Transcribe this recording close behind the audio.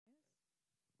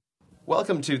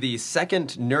Welcome to the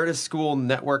second Nerdist School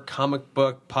Network comic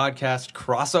book podcast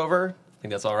crossover. I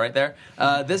think that's all right there.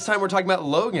 This time we're talking about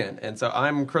Logan. And so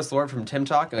I'm Chris Lord from Tim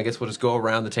Talk, and I guess we'll just go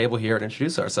around the table here and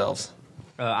introduce ourselves.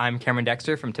 I'm Cameron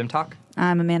Dexter from Tim Talk.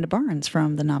 I'm Amanda Barnes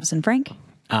from The Novice and Frank.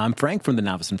 I'm Frank from The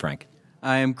Novice and Frank.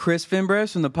 I am Chris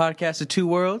Finbres from the podcast of Two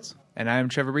Worlds. And I'm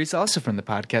Trevor Reese, also from the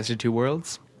podcast of Two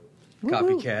Worlds.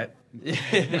 Copycat.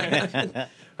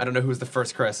 I don't know who was the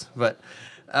first Chris, but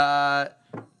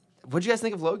what'd you guys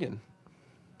think of Logan?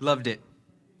 Loved it.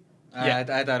 Yeah.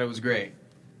 I thought it was great.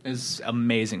 It's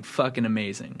amazing, fucking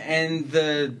amazing. And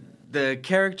the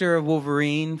character of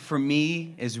Wolverine, for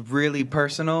me, is really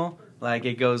personal. Like,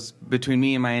 it goes between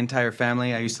me and my entire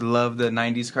family. I used to love the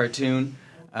 90s cartoon.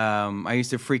 I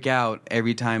used to freak out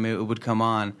every time it would come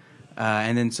on.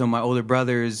 And then so my older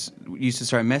brothers used to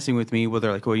start messing with me where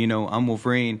they're like, well, you know, I'm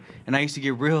Wolverine. And I used to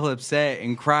get real upset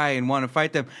and cry and want to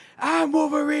fight them. I'm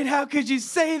Wolverine, how could you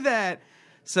say that?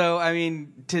 So, I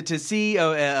mean, to see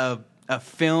a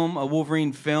film, a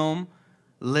Wolverine film,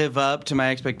 live up to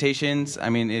my expectations, I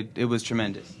mean, it was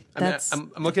tremendous.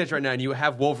 I'm looking at you right now, and you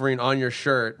have Wolverine on your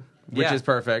shirt, which is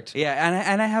perfect. Yeah,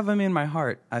 and I have him in my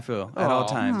heart, I feel, at all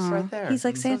times. Right there. He's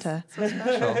like Santa. So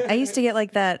special. I used to get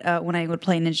like that when I would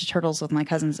play Ninja Turtles with my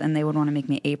cousins, and they would want to make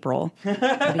me April.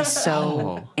 I'd be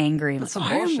so angry. That's some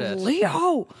I bullshit. am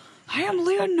Leo. I am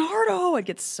Leonardo. I'd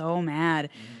get so mad.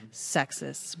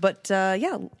 Sexist. But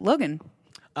yeah, Logan.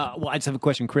 Well, I just have a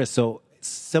question, Chris. So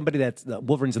somebody that's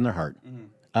Wolverine's in their heart.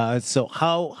 So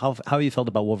how you felt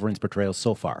about Wolverine's portrayal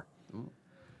so far?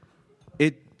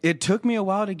 It took me a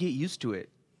while to get used to it.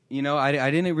 You know,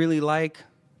 I didn't really like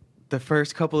the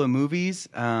first couple of movies,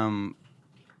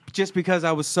 just because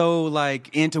I was so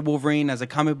like into Wolverine as a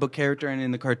comic book character and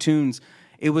in the cartoons.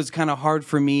 It was kind of hard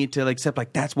for me to like, accept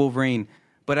like that's Wolverine.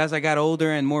 But as I got older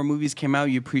and more movies came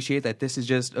out, you appreciate that this is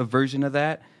just a version of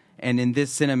that. And in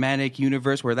this cinematic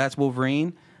universe where that's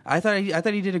Wolverine, I thought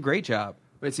he did a great job.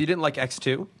 Wait, so you didn't like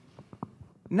X2?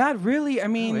 Not really. I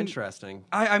mean, Interesting.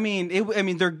 I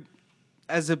mean, they're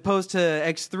as opposed to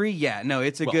X3. Yeah, no,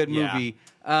 it's a good movie.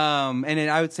 And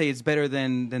I would say it's better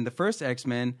than the first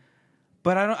X-Men.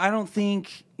 But I don't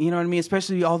think, you know what I mean.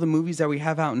 Especially all the movies that we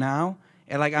have out now.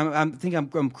 And like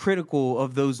I'm critical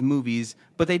of those movies,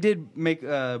 but they did break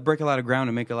a lot of ground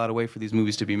and make a lot of way for these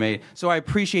movies to be made. So I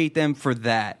appreciate them for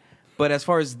that. But as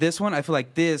far as this one, I feel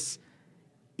like this,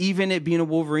 even it being a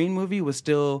Wolverine movie, was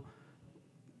still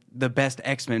the best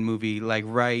X-Men movie, like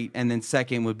right, and then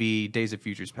second would be Days of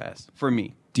Futures Past for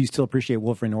me. Do you still appreciate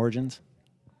Wolverine Origins?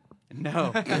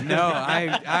 No,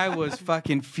 I was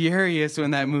fucking furious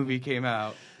when that movie came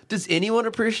out. Does anyone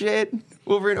appreciate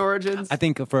Wolverine Origins? I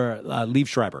think for Liev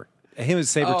Schreiber. Him as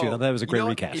Sabretooth, that was a great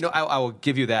recast. You know, I will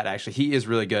give you that, actually. He is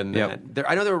really good in that.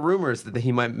 I know there were rumors that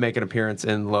he might make an appearance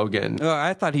in Logan. Oh,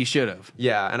 I thought he should have.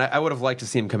 Yeah, and I would have liked to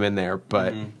see him come in there,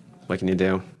 but what can you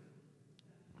do?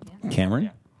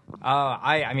 Cameron?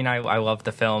 I loved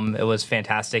the film. It was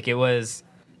fantastic. It was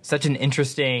such an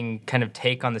interesting kind of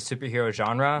take on the superhero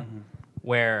genre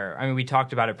where, I mean, we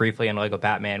talked about it briefly in Lego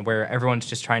Batman, where everyone's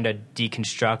just trying to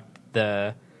deconstruct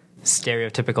the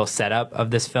stereotypical setup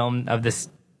of this film, of this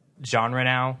genre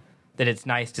now, that it's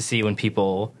nice to see when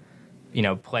people, you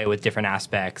know, play with different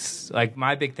aspects. Like,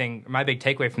 my big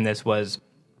takeaway from this was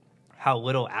how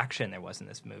little action there was in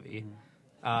this movie.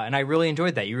 And I really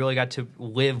enjoyed that. You really got to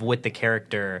live with the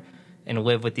character and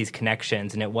live with these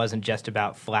connections, and it wasn't just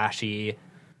about flashy.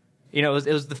 You know,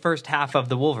 it was the first half of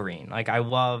the Wolverine. Like, I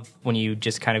love when you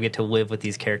just kind of get to live with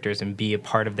these characters and be a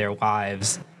part of their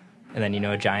lives, and then, you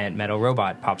know, a giant metal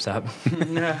robot pops up.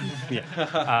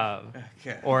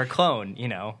 Or a clone, you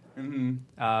know.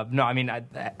 No, I mean,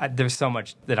 there's so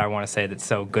much that I want to say that's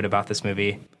so good about this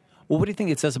movie. Well, what do you think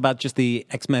it says about just the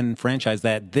X-Men franchise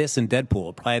that this and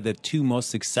Deadpool are probably the two most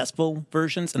successful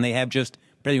versions, and they have just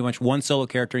pretty much one solo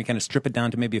character and kind of strip it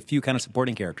down to maybe a few kind of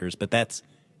supporting characters, but that's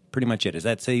pretty much it. Does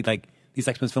that say, like, these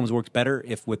X-Men films works better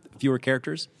if with fewer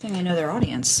characters? I think I know their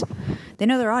audience. They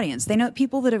know their audience. They know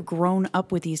people that have grown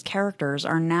up with these characters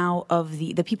are now of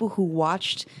the people who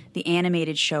watched the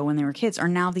animated show when they were kids are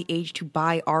now the age to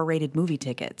buy R-rated movie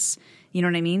tickets. You know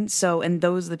what I mean? So, and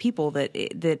those are the people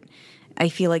that I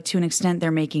feel like to an extent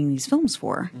they're making these films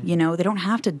for. You know, they don't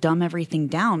have to dumb everything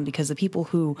down because the people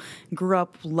who grew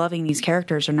up loving these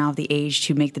characters are now of the age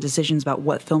to make the decisions about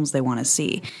what films they want to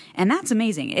see. And that's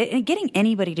amazing. And getting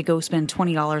anybody to go spend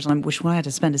 $20 on, which I had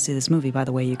to spend to see this movie, by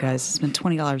the way, you guys, spent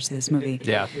 $20 to see this movie.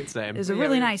 Yeah, same. It was a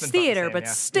really nice theater, but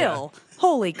still,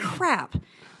 holy crap.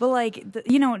 But, like,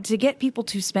 you know, to get people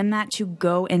to spend that to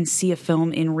go and see a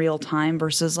film in real time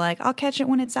versus, like, I'll catch it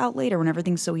when it's out later when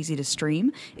everything's so easy to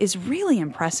stream is really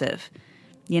impressive.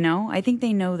 I think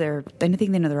they know their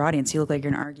audience. You look like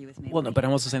you're gonna argue with me. Well, no, but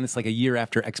I'm also saying it's like a year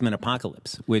after X-Men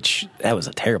Apocalypse, which that was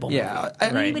a terrible movie. Yeah.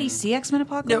 Did anybody see X-Men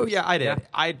Apocalypse? No, yeah, I did.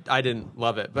 I didn't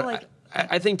love it, but Like-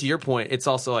 I think to your point, it's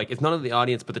also like it's none of the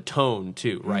audience, but the tone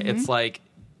too, right? It's like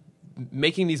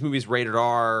making these movies rated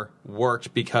R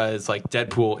worked because like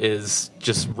Deadpool is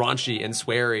just raunchy and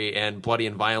sweary and bloody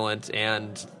and violent,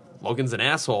 and Logan's an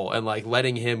asshole, and like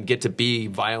letting him get to be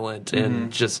violent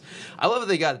and just I love that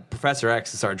they got Professor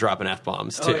X to start dropping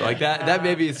F-bombs too. Like that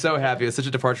made me so happy. It's such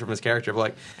a departure from his character. But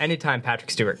like Anytime Patrick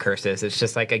Stewart curses, it's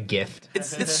just like a gift.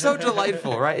 it's so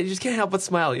delightful, right? You just can't help but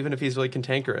smile, even if he's really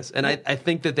cantankerous. And I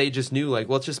think that they just knew, like,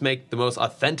 well, let's just make the most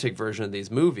authentic version of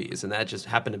these movies, and that just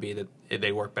happened to be that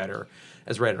they work better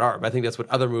as rated R. But I think that's what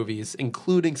other movies,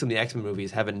 including some of the X-Men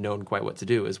movies, haven't known quite what to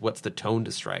do, is what's the tone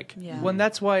to strike. Yeah. Well, and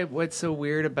that's why what's so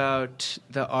weird about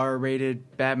the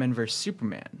R-rated Batman vs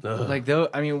Superman. Like, though,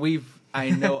 I mean, I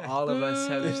know all of us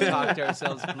have talked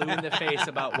ourselves blue in the face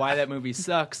about why that movie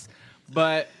sucks,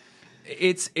 but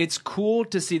it's cool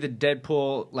to see that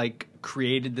Deadpool like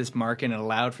created this market and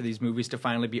allowed for these movies to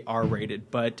finally be R-rated.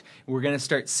 But we're gonna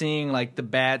start seeing like the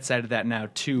bad side of that now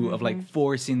too, of like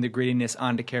forcing the grittiness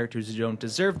onto characters who don't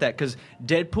deserve that. Because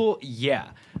Deadpool, yeah,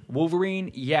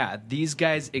 Wolverine, yeah, these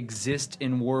guys exist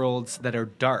in worlds that are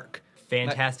dark.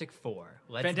 Fantastic Four.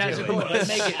 Let's Fantastic do Four. it. Let's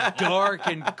make it dark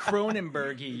and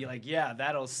Cronenberg-y. Like, yeah,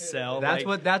 that'll sell. That's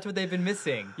like, what they've been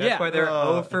missing. That's Yeah. why they're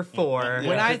 0 for 4.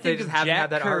 When I They think just of haven't Jack had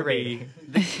that R rating. Kirby,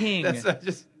 the king, That's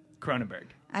just Cronenberg.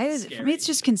 For me, it's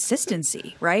just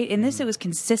consistency, right? In this, it was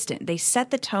consistent. They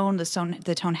set the tone.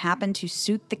 The tone happened to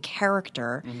suit the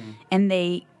character, and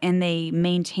they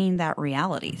maintained that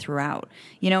reality throughout.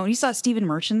 You saw Stephen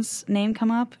Merchant's name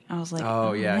come up. I was like,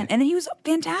 Oh, yeah. man. And he was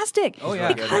fantastic. Oh,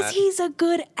 yeah. Because he's a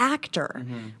good actor,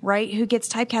 right? Who gets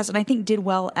typecast, and I think did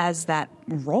well as that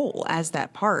role, as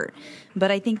that part.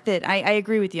 But I think that I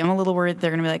agree with you. I'm a little worried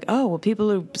they're going to be like, oh, well, people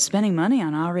are spending money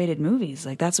on R-rated movies.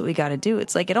 Like, that's what we got to do.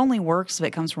 It's like it only works if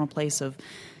it comes from a place of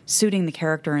suiting the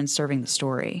character and serving the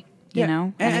story, you Yeah.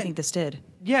 know? And I And- think this did.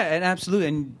 Yeah, and absolutely.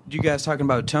 And you guys talking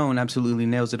about tone absolutely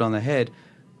nails it on the head.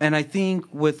 And I think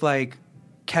with like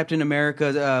Captain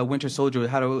America, Winter Soldier,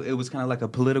 it was kind of like a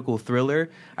political thriller.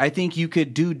 I think you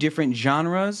could do different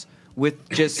genres with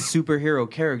just superhero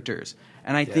characters.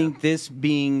 And I think this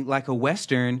being like a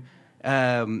Western,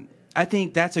 I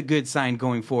think that's a good sign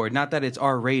going forward. Not that it's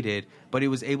R-rated, but it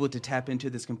was able to tap into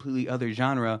this completely other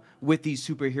genre with these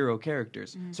superhero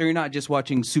characters. So you're not just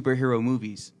watching superhero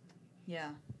movies. Yeah.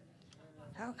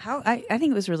 I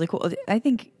think it was really cool. I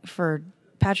think for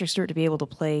Patrick Stewart to be able to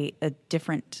play a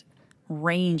different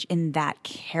range in that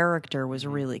character was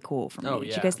really cool for me. Oh, Did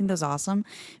yeah. you guys think that was awesome?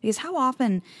 Because how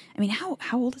often, I mean, how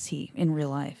old is he in real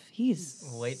life? He's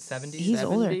Late 70s? He's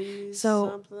older. 70s So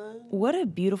something? what a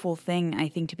beautiful thing, I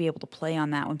think, to be able to play on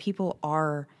that when people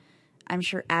are, I'm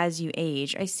sure as you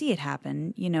age, I see it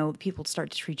happen, people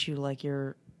start to treat you like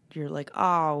you're like,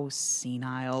 oh,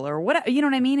 senile or whatever. You know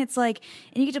what I mean? It's like,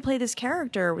 and you get to play this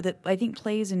character that I think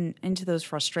plays into those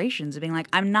frustrations of being like,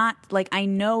 I'm not, like, I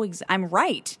know, I'm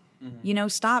right.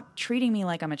 Stop treating me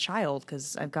like I'm a child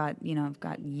because I've got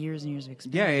years and years of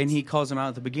experience. Yeah, and he calls him out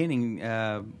at the beginning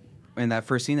in that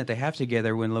first scene that they have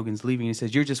together when Logan's leaving. He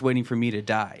says, "You're just waiting for me to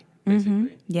die."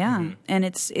 Basically. Yeah, and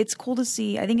it's cool to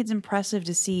see. I think it's impressive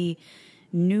to see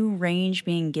new range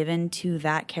being given to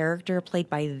that character played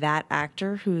by that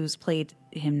actor who's played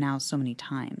him now so many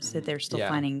times that they're still Yeah.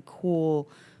 finding cool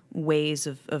ways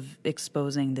of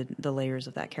exposing the layers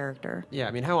of that character. Yeah,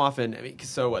 I mean, how often? I mean,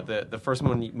 so what? The first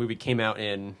movie came out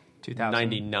in 2000.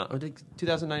 99,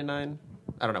 2099.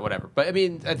 I don't know, whatever. But I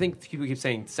mean, I think people keep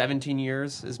saying 17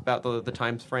 years is about the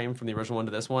time frame from the original one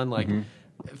to this one. Like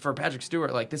for Patrick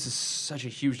Stewart, like this is such a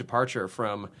huge departure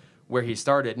from where he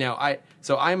started. Now,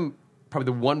 I'm probably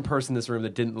the one person in this room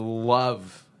that didn't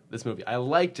love this movie. I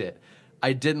liked it.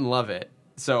 I didn't love it.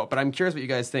 So, but I'm curious what you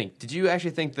guys think. Did you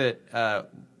actually think that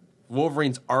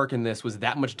Wolverine's arc in this was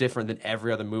that much different than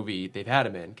every other movie they've had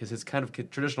him in? Because his kind of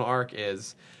traditional arc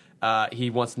is he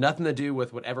wants nothing to do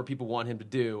with whatever people want him to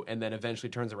do, and then eventually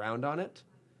turns around on it.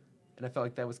 And I felt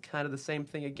like that was kind of the same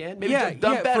thing again. Maybe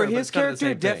done better, for but his it's kind of the character, same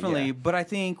thing, definitely. yeah. But I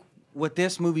think what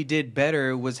this movie did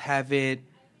better was have it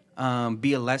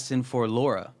be a lesson for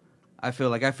Laura. I feel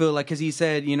like because he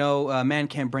said, a man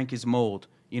can't break his mold.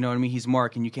 You know what I mean? He's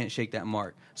Mark, and you can't shake that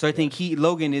mark. So I think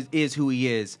Logan is who he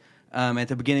is. At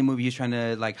the beginning of the movie, he's trying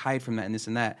to like hide from that and this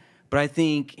and that. But I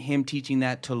think him teaching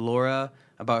that to Laura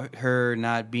about her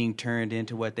not being turned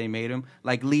into what they made him,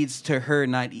 like leads to her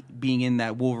not being in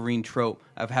that Wolverine trope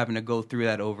of having to go through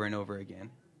that over and over again.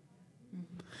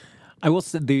 I will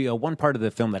say the one part of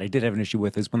the film that I did have an issue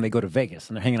with is when they go to Vegas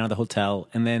and they're hanging out at the hotel,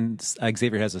 and then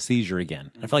Xavier has a seizure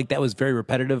again. I feel like that was very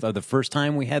repetitive of the first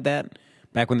time we had that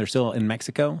back when they're still in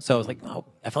Mexico. So I was like, oh,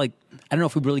 I feel like I don't know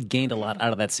if we really gained a lot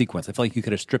out of that sequence. I feel like you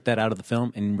could have stripped that out of the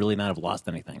film and really not have lost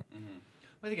anything.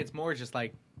 I think it's more just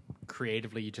like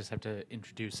creatively, you just have to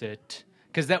introduce it.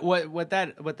 Because what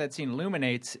that scene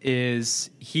illuminates is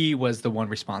he was the one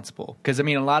responsible. Because I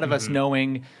mean, a lot of us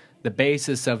knowing the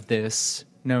basis of this,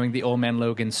 knowing the Old Man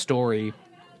Logan story,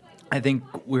 I think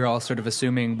we're all sort of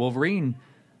assuming Wolverine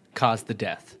caused the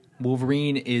death.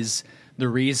 Wolverine is the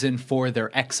reason for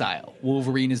their exile.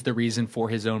 Wolverine is the reason for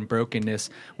his own brokenness.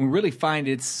 We really find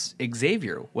it's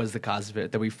Xavier was the cause of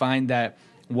it. That we find that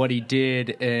what he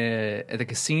did at the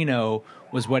casino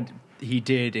was what he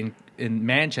did in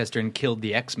Manchester and killed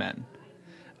the X-Men.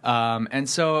 And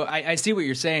so I see what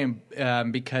you're saying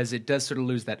because it does sort of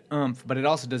lose that oomph, but it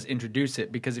also does introduce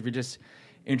it, because if you're just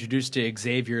introduced to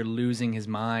Xavier losing his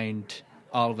mind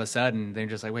all of a sudden, then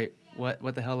you're just like, wait,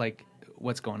 what the hell, like,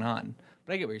 what's going on?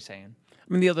 But I get what you're saying.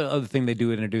 I mean, the other thing they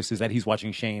do introduce is that he's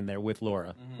watching Shane there with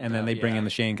Laura, and then they bring in the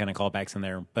Shane kind of callbacks in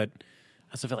there. But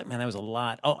I still feel like, man, that was a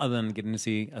lot. Oh, other than getting to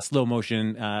see a slow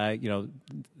motion,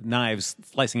 knives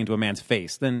slicing into a man's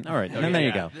face. Then, all right, then there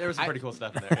you go. There was some pretty cool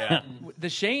stuff in there.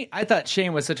 Yeah. I thought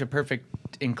Shane was such a perfect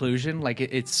inclusion. Like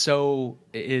it's so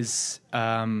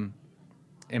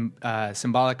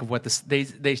symbolic of what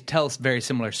they tell us very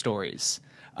similar stories.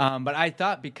 But I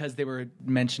thought because they were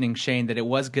mentioning Shane that it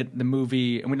was good, the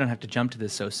movie, and we don't have to jump to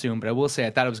this so soon, but I will say I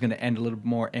thought it was going to end a little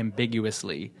more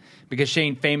ambiguously, because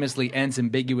Shane famously ends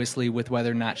ambiguously with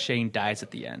whether or not Shane dies at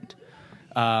the end.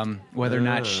 Whether or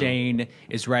not Shane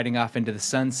is riding off into the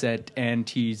sunset and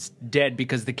he's dead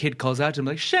because the kid calls out to him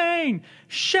like, Shane,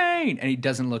 Shane, and he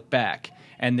doesn't look back.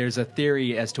 And there's a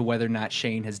theory as to whether or not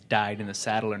Shane has died in the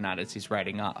saddle or not as he's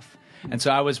riding off. And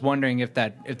so I was wondering if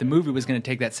the movie was going to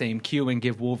take that same cue and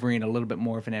give Wolverine a little bit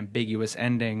more of an ambiguous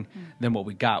ending than what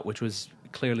we got, which was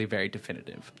clearly very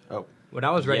definitive. Oh. What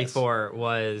I was ready for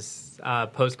was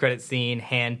post-credit scene,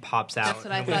 hand pops out. That's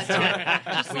what I thought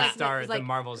too. Just we start the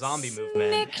Marvel zombie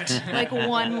movement. Like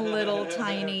one little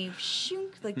tiny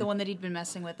shunk, like the one that he'd been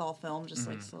messing with all film, just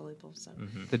like slowly pulls up.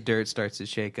 The dirt starts to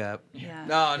shake up. Yeah.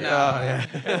 No.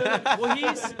 Well,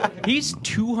 he's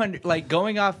 200. Like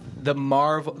going off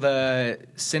the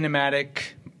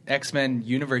cinematic X-Men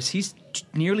universe, he's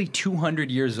nearly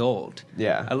 200 years old.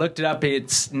 Yeah. I looked it up.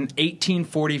 It's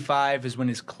 1845 is when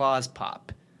his claws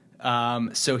pop.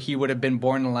 So he would have been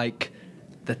born in like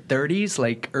the 30s,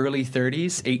 like early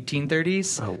 30s,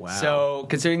 1830s. Oh, wow. So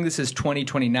considering this is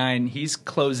 2029, he's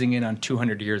closing in on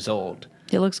 200 years old.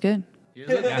 It looks good. He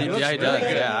does.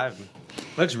 Yeah.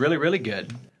 Looks really, really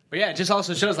good. But yeah, it just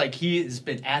also shows like he's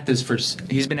been at this for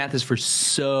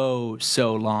so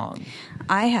long.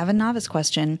 I have a novice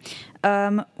question.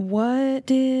 What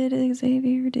did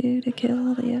Xavier do to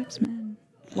kill the X-Men?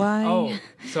 Why? Oh,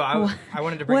 so I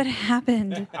wanted to bring... What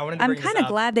happened? I wanted to I'm bring this kind of up.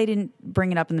 glad they didn't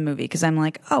bring it up in the movie, because I'm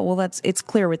like, oh, well, it's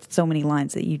clear with so many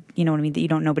lines that you know what I mean, that you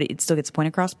don't know, but it still gets the point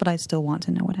across. But I still want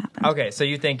to know what happened. Okay, so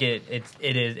you think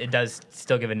it does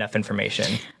still give enough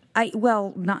information? I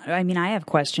have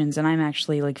questions, and I'm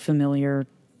actually like familiar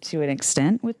to an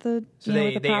extent with the So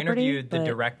with the they property, interviewed the but-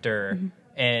 director,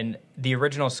 and the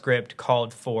original script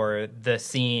called for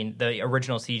the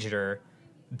original seizure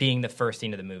being the first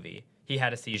scene of the movie. He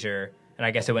had a seizure, and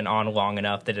I guess it went on long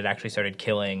enough that it actually started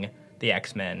killing the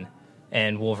X-Men.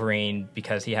 And Wolverine,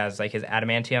 because he has like his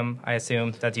adamantium, I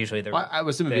assume that's usually the. Well, I would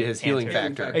assume it'd be his healing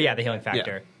factor. Yeah, the healing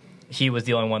factor. He was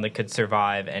the only one that could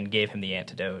survive and gave him the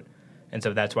antidote, and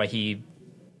so that's why he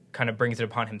kind of brings it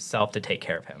upon himself to take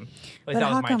care of him. At least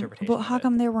that was my interpretation. But how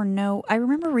come there were no? I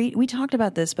remember we talked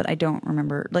about this, but I don't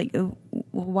remember. Like,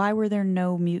 why were there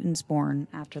no mutants born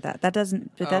after that? That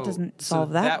doesn't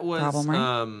solve that problem,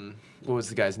 right? What was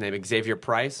the guy's name? Xavier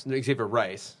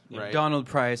Rice, right? Donald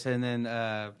Price, and then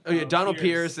Donald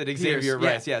Pierce and Xavier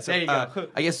Rice. Yeah, so there you go.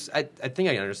 I guess I think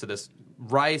I understood this.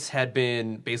 Rice had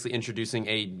been basically introducing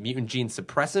a mutant gene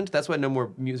suppressant. That's why no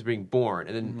more mutants were being born.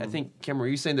 And then I think, Cameron, were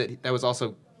you saying that was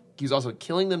also he was also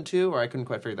killing them too, or I couldn't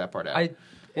quite figure that part out?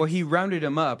 Well, he rounded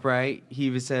them up, right?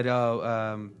 He said,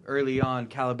 early on,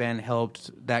 Caliban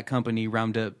helped that company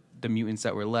round up the mutants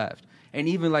that were left. And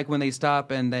even like when they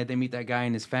stop and they meet that guy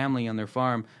and his family on their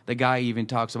farm, the guy even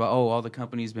talks about, all the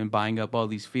company's been buying up all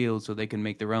these fields so they can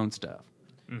make their own stuff.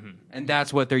 Mm-hmm. And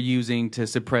that's what they're using to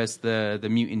suppress the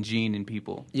mutant gene in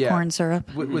people. Yeah. Corn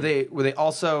syrup. Were they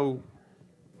also?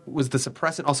 Was the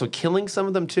suppressant also killing some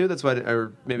of them too? That's why,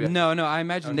 or maybe No. I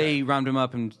imagine they rounded them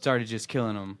up and started just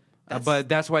killing them. But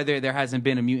that's why there hasn't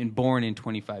been a mutant born in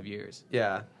 25 years.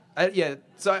 Yeah.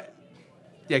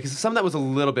 Yeah, because some of that was a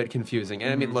little bit confusing.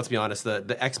 And I mean, let's be honest,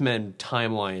 the X-Men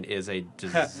timeline is a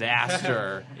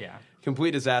disaster. Yeah.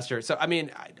 Complete disaster. So, I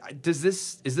mean, is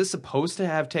this supposed to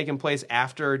have taken place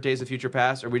after Days of Future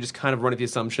Past, or are we just kind of running the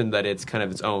assumption that it's kind of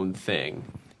its own thing?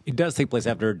 It does take place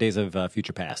after Days of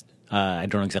Future Past. I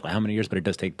don't know exactly how many years, but it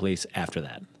does take place after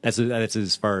that. That's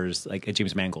as far as like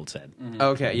James Mangold said.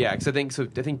 Okay, yeah, because I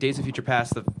think Days of Future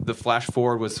Past, the flash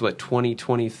forward was what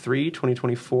 2023,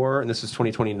 2024, and this is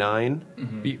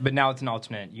 2029. But now it's an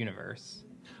alternate universe.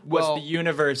 Well, the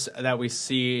universe that we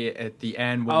see at the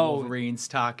end when Wolverine's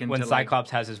talking when to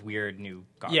Cyclops has his weird new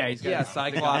goggles. Yeah, he's got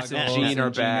Cyclops and Jean are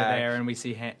back there, and we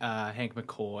see Hank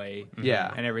McCoy,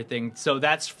 Yeah. and everything. So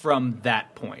that's from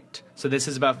that point. So this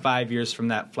is about 5 years from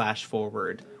that flash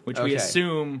forward, which we Okay.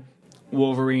 assume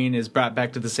Wolverine is brought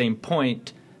back to the same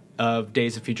point of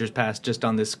Days of Futures Past, just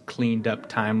on this cleaned up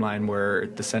timeline where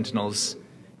the Sentinels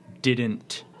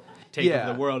didn't take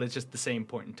over the world. It's just the same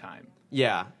point in time.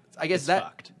 Yeah, I guess It's that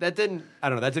fucked. that didn't. I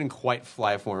don't know. That didn't quite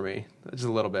fly for me. Just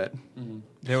a little bit.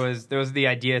 There was the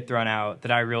idea thrown out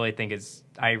that I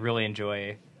really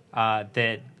enjoy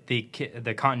that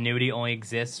the continuity only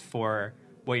exists for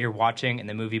what you're watching in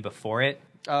the movie before it.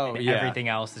 Oh, and yeah. everything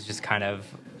else is just kind of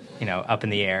up in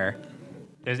the air.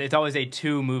 It's always a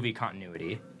 2-movie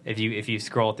continuity if you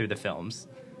scroll through the films.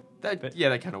 That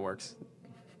kind of works.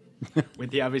 With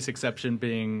the obvious exception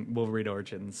being Wolverine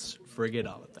Origins. Forget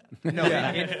all of that. No,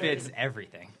 it fits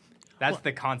everything. That's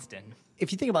the constant.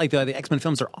 If you think about like the X-Men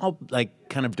films are all like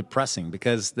kind of depressing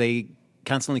because they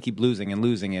constantly keep losing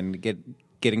and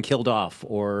getting killed off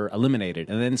or eliminated,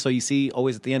 and then so you see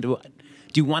always at the end.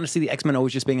 Do you want to see the X-Men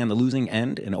always just being on the losing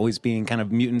end and always being kind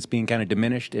of mutants being kind of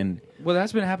diminished? And Well,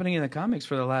 that's been happening in the comics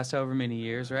for the last however many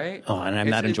years, right? oh, and I've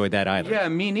not enjoyed that either. Yeah,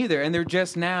 me neither. And they're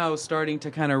just now starting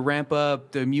to kind of ramp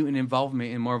up the mutant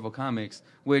involvement in Marvel Comics,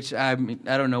 which I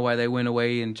don't know why they went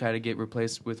away and tried to get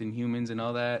replaced with Inhumans and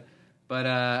all that.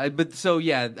 But so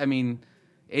yeah, I mean,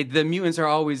 the mutants are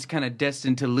always kind of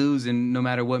destined to lose, and no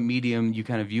matter what medium you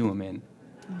kind of view them in.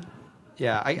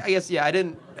 Yeah, I guess. Yeah, I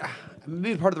didn't.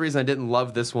 Maybe part of the reason I didn't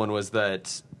love this one was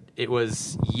that it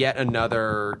was yet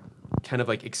another kind of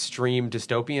like extreme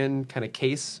dystopian kind of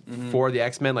case for the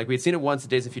X-Men. Like we had seen it once, the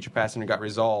Days of Future Past, and it got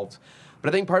resolved. But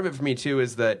I think part of it for me too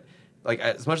is that like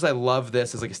as much as I love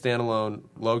this as like a standalone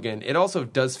Logan, it also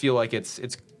does feel like it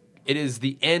is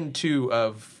the end too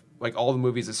of like all the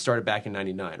movies that started back in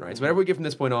 '99, right? So whatever we get from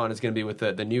this point on is going to be with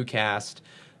the new cast,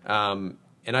 and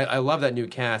I love that new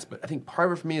cast. But I think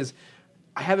part of it for me is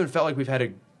I haven't felt like we've had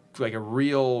a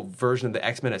real version of the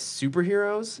X-Men as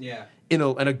superheroes. Yeah. In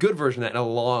a good version of that in a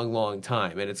long, long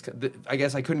time. And I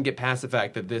guess I couldn't get past the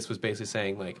fact that this was basically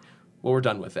saying like, well, we're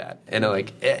done with that. And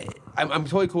I'm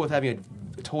totally cool with having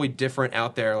a totally different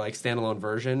out there like standalone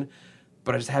version,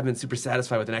 but I just haven't been super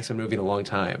satisfied with an X-Men movie in a long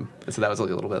time. And so that was a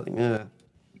little bit like,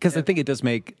 Because I think it does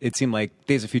make it seem like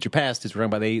Days of Future Past is wrong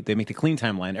by they make the clean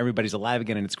timeline. Everybody's alive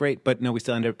again and it's great, but no, we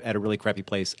still end up at a really crappy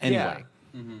place anyway.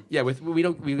 Yeah, we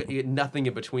get nothing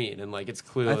in between, and like it's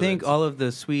clear. I think all of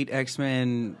the sweet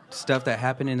X-Men stuff that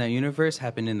happened in that universe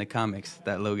happened in the comics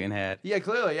that Logan had. Yeah,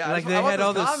 clearly, yeah. Like I they want had this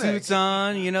all the comic. suits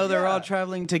on, they're all Yeah.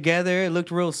 traveling together. It looked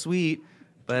real sweet,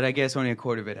 but I guess only a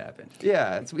quarter of it happened.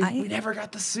 Yeah, we never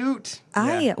got the suit. Yeah,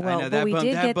 I know, but that we bum-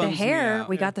 did that get the bums me hair. out.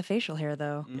 We got the facial hair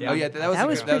though. Oh yeah, That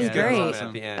was pretty a good great. moment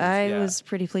at the end. I yeah. was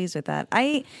pretty pleased with that.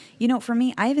 For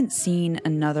me, I haven't seen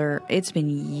another. It's been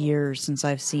years since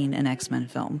I've seen an X-Men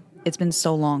film. It's been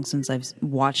so long since I've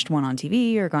watched one on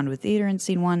TV or gone to a theater and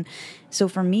seen one. So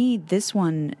for me, this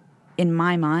one, in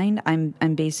my mind, I'm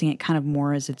basing it kind of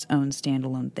more as its own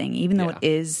standalone thing. Even though Yeah. it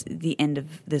is the end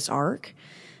of this arc,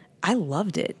 I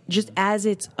loved it just as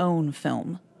its own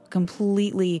film.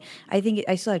 Completely. I think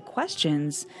I still had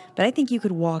questions, but I think you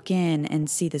could walk in and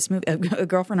see this movie. A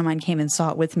girlfriend of mine came and saw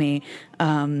it with me,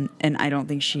 and I don't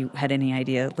think she had any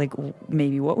idea, like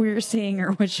maybe what we were seeing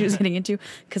or what she was getting into,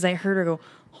 because I heard her go,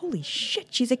 "Holy shit,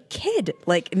 she's a kid!"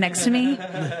 Like next to me,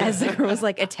 as the girl was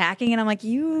like attacking, and I'm like,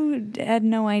 "You had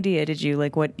no idea, did you?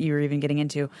 Like what you were even getting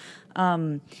into?"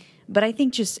 But I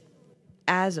think just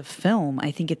as a film,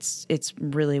 I think it's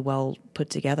really well put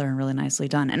together and really nicely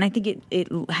done. And I think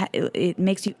it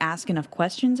makes you ask enough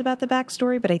questions about the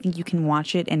backstory, but I think you can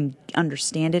watch it and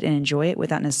understand it and enjoy it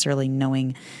without necessarily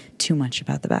knowing too much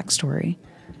about the backstory.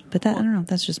 But I don't know,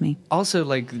 that's just me. Also,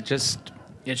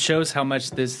 it shows how much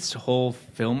this whole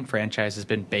film franchise has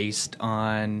been based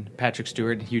on Patrick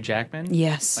Stewart and Hugh Jackman.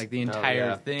 Yes. Like the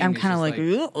entire thing. I'm is kind of just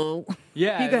like, uh-oh.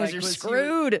 yeah, You guys like, are was-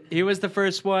 screwed. He was the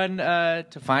first one to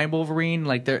find Wolverine.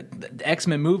 Like the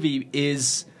X-Men movie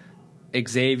is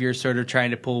Xavier sort of trying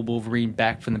to pull Wolverine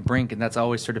back from the brink, and that's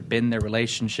always sort of been their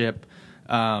relationship.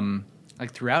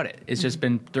 like throughout it. It's just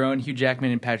been throwing Hugh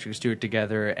Jackman and Patrick Stewart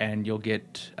together, and you'll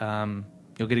get a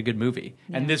good movie.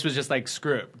 Yeah. And this was just like,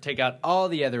 screw it, take out all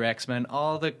the other X-Men,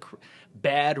 all the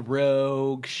bad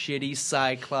Rogue, shitty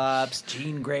Cyclops,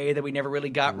 Jean Grey that we never really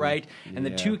got right, and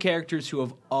the two characters who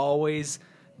have always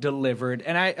delivered.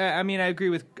 And I mean, I agree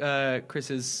with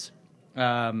Chris's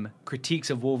critiques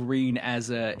of Wolverine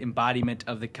as an embodiment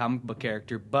of the comic book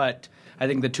character, but I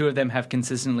think the two of them have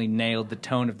consistently nailed the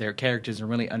tone of their characters and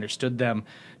really understood them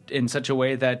in such a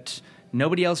way that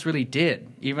nobody else really did.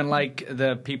 Even like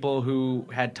the people who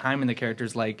had time in the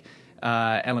characters, like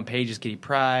Ellen Page's Kitty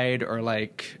Pryde, or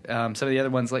like some of the other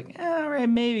ones, like, all right,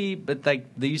 maybe, but like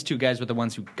these two guys were the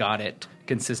ones who got it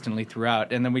consistently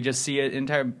throughout, and then we just see an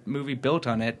entire movie built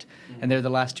on it, and they're the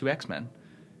last two X-Men.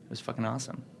 It was fucking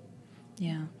awesome.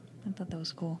 Yeah, I thought that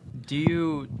was cool. Do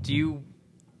you?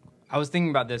 I was thinking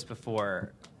about this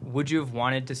before. Would you have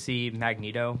wanted to see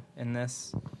Magneto in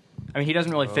this? I mean, he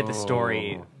doesn't really fit the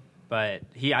story, but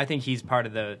I think he's part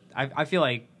of the. I feel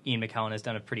like Ian McKellen has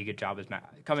done a pretty good job as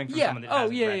coming from someone that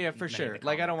hasn't read for sure. the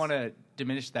Like, I don't want to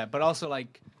diminish that, but also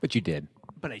like. But you did.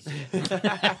 But I did.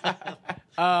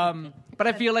 But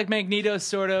I feel like Magneto's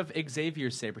sort of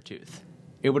Xavier's Sabretooth.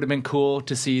 It would have been cool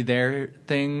to see their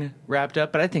thing wrapped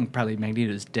up, but I think probably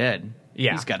Magneto's dead.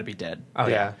 Yeah. He's got to be dead. Oh,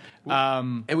 yeah.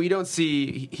 And we don't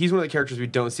see, he's one of the characters we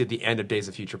don't see at the end of Days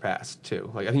of Future Past, too.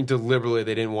 Like, I think deliberately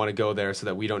they didn't want to go there so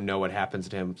that we don't know what happens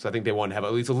to him. So I think they want to have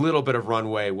at least a little bit of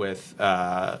runway with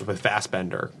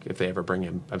Fassbender if they ever bring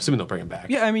him. I'm assuming they'll bring him back.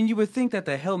 Yeah, I mean, you would think that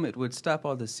the helmet would stop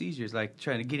all the seizures, like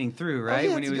getting through, right?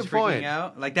 yeah, when he that's a was good freaking point.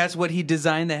 out. Like, that's what he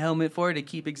designed the helmet for, to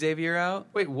keep Xavier out.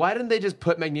 Wait, why didn't they just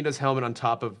put Magneto's helmet on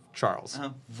top of Charles?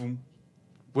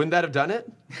 Wouldn't that have done it?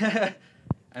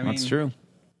 I mean, That's true.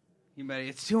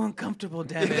 It's too uncomfortable,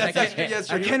 damn it. I Yes,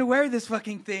 can't, I can't wear this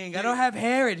fucking thing. I don't have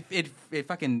hair. It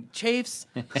fucking chafes.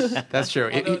 That's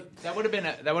true. Although, that would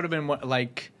have been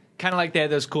like kind of like they had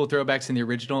those cool throwbacks in the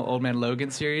original Old Man Logan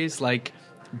series, like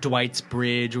Dwight's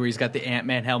bridge where he's got the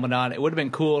Ant-Man helmet on. It would have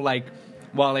been cool, like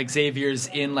while Xavier's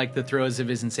in like the throes of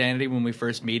his insanity when we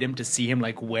first meet him, to see him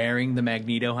like wearing the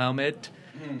Magneto helmet.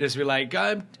 Just be like,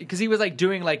 because he was like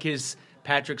doing like his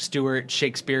Patrick Stewart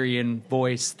Shakespearean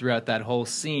voice throughout that whole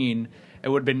scene. It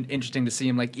would have been interesting to see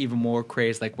him like even more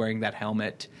crazed, like wearing that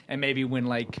helmet, and maybe when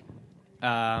like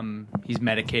he's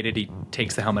medicated, he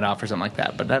takes the helmet off or something like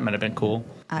that. But that might have been cool.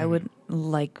 I would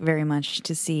like very much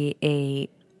to see a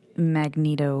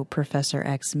Magneto Professor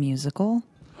X musical.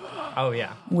 Oh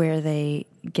yeah. Where they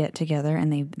get together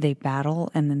and they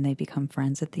battle and then they become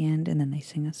friends at the end and then they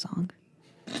sing a song.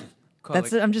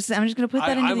 That's I'm just going to put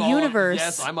that into the universe.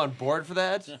 Yes, I'm on board for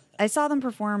that. I saw them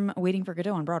perform Waiting for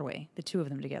Godot on Broadway, the two of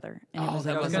them together. And it was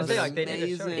that like was the most, like they did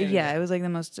a show together. yeah, it was like the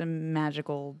most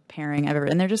magical pairing I've ever.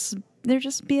 And they're just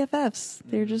BFFs.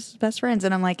 They're just best friends.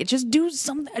 And I'm like, just do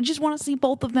something. I just want to see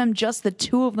both of them, just the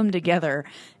two of them together,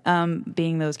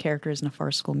 being those characters in a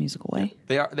farcical musical way.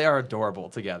 They are adorable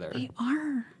together. They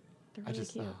are. They're really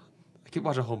just cute. I could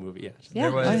watch a whole movie. Yeah, Yeah.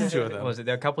 There was, two of them. was it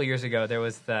there a couple years ago? There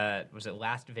was was it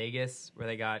Last Vegas, where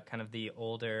they got kind of the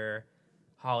older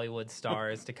Hollywood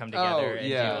stars to come together and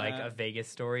do like a Vegas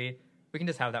story. We can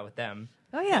just have that with them.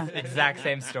 Oh yeah, Exact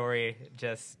same story,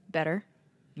 just better.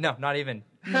 no, not even.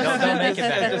 They'll make it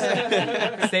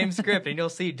better. Same script, and you'll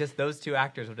see just those two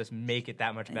actors will just make it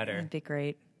that much better. That'd be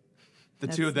great. The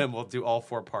two of them will do all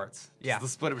four parts. Yeah. Just the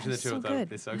split between the two So of them. good.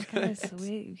 They're so Okay, good. so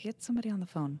we get somebody on the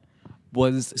phone.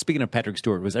 Speaking of Patrick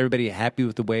Stewart, was everybody happy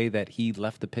with the way that he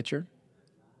left the picture?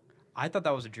 I thought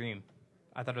that was a dream.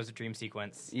 I thought it was a dream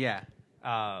sequence. Yeah.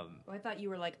 I thought you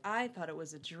were like, I thought it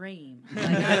was a dream.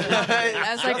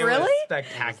 I was like, It was really?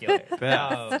 spectacular.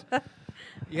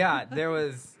 Yeah, there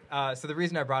was. So the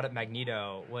reason I brought up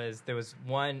Magneto was there was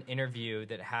one interview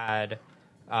that had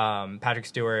Patrick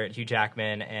Stewart, Hugh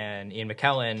Jackman, and Ian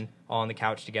McKellen all on the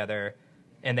couch together,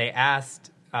 and they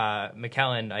asked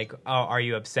McKellen, like, "Oh, are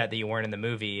you upset that you weren't in the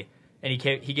movie?" And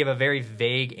he gave a very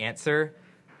vague answer,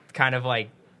 kind of like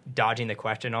dodging the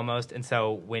question almost. And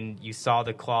so when you saw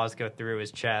the claws go through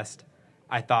his chest,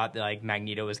 I thought that like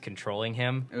Magneto was controlling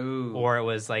him, or it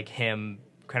was like him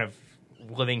kind of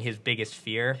living his biggest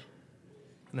fear.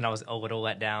 And then I was a little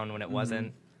let down when it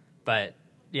wasn't. But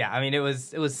yeah, I mean, it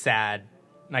was sad,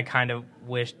 and I kind of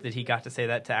wished that he got to say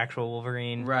that to actual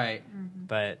Wolverine. Right.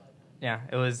 But yeah,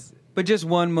 it was. But just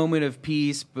one moment of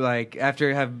peace, like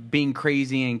after being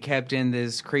crazy and kept in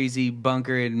this crazy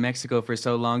bunker in Mexico for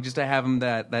so long, just to have him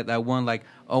that one like,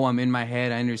 oh, I'm in my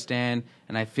head, I understand,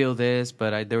 and I feel this,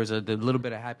 but there was a little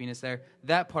bit of happiness there.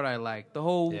 That part I like. The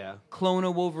whole clone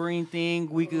of Wolverine thing,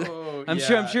 we could, I'm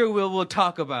sure we'll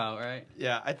talk about, right?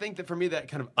 Yeah, I think that for me that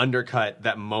kind of undercut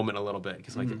that moment a little bit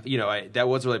because, like, that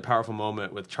was a really powerful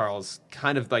moment with Charles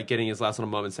kind of like getting his last little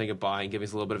moment, saying goodbye, and giving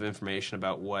us a little bit of information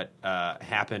about what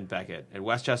happened back at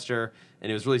Westchester,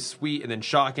 and it was really sweet and then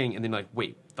shocking, and then like,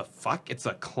 wait, the fuck? It's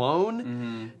a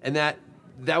clone, and that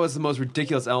was the most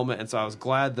ridiculous element, and so I was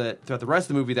glad that throughout the rest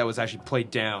of the movie that was actually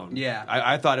played down. Yeah,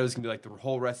 I thought it was gonna be like the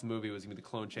whole rest of the movie was gonna be the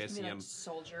clone chasing him.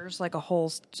 Soldiers, like a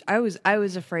whole. I was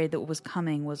afraid that what was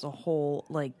coming was a whole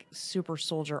like super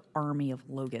soldier army of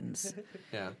Logans.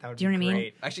 Yeah, do you know what I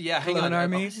mean? Actually, yeah, hang on,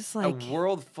 army. Just like a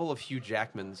world full of Hugh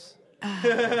Jackmans.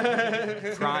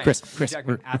 Chris.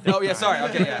 Oh yeah, sorry.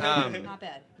 Okay, yeah. Not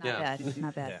bad.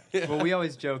 Not bad. Well, we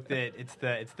always joke that it's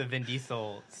the Vin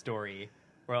Diesel story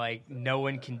where like no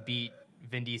one can beat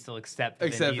Vin Diesel except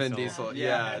Vin Diesel.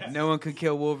 Yeah. No one could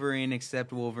kill Wolverine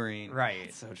except Wolverine.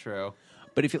 Right. So true.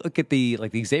 But if you look at the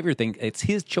Xavier thing, it's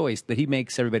his choice that he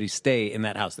makes everybody stay in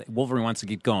that house. Wolverine wants to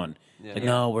keep going. Like,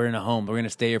 no, we're in a home. We're going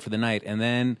to stay here for the night. And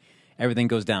then everything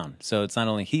goes down. So it's not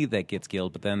only he that gets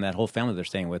killed, but then that whole family they're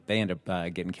staying with, they end up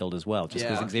getting killed as well, just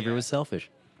because Xavier was selfish.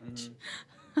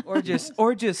 Or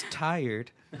just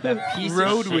tired. That piece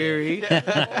road of weary. He's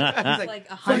Like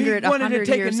he wanted to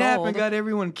take a years nap old. and got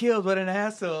everyone killed. What an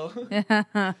asshole.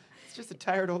 It's just a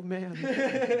tired old man.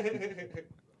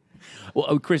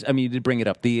 Well, Chris, I mean, you did bring it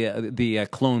up, the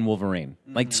clone Wolverine.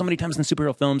 Like so many times in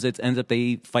superhero films, it ends up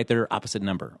they fight their opposite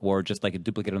number or just like a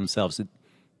duplicate of themselves.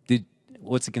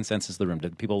 What's the consensus of the room?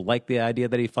 Did people like the idea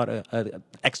that he fought a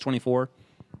X-24?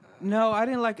 No, I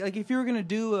didn't like if you were gonna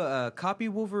do a copy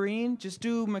Wolverine, just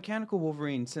do mechanical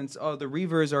Wolverine, since the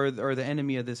Reavers are the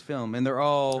enemy of this film, and they're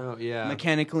all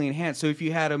mechanically enhanced. So if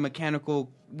you had a mechanical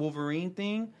Wolverine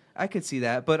thing, I could see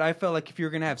that. But I felt like if you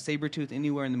were gonna have Sabretooth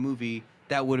anywhere in the movie,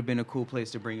 that would have been a cool place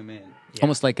to bring him in. Yeah.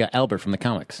 Almost like Albert from the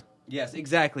comics. Yes,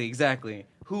 exactly.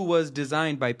 Who was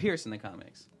designed by Pierce in the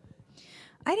comics.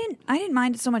 I didn't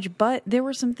mind it so much, but there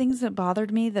were some things that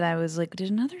bothered me that I was like,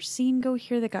 did another scene go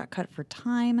here that got cut for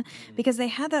time? Because they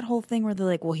had that whole thing where they're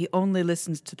like, well, he only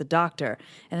listens to the doctor.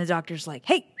 And the doctor's like,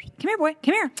 hey, come here, boy,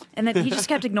 come here. And then he just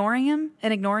kept ignoring him.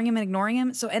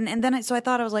 So, so I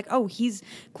thought, I was like, oh,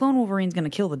 Clone Wolverine's going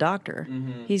to kill the doctor.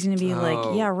 Mm-hmm. He's going to be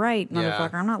like, yeah, right,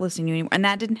 motherfucker, I'm not listening to you anymore. And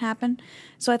that didn't happen.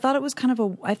 So I thought it was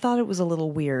I thought it was a little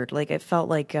weird. Like, it felt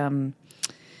like,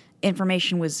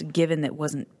 information was given that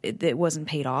wasn't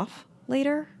paid off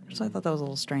later, so I thought that was a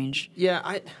little strange.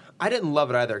 Yeah, I didn't love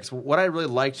it either, because what I really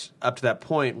liked up to that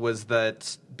point was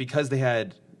that because they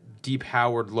had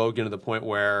depowered Logan to the point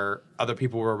where other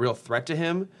people were a real threat to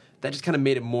him, that just kind of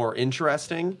made it more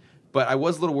interesting. But I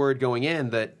was a little worried going in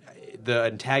that the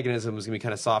antagonism was going to be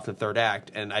kind of soft in the third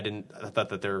act, and I thought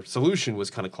that their solution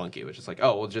was kind of clunky. It was just like,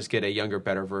 oh, we'll just get a younger,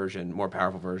 better version, more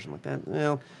powerful version like that.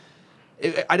 Well,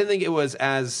 I didn't think it was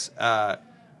as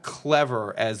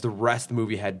clever as the rest of the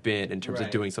movie had been in terms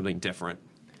of doing something different.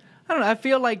 I don't know. I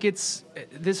feel like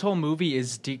this whole movie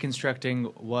is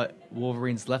deconstructing what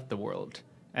Wolverine's left the world,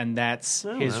 and that's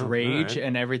his rage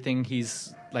and everything.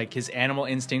 He's like his animal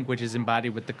instinct, which is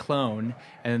embodied with the clone,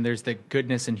 and then there's the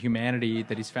goodness and humanity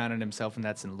that he's found in himself, and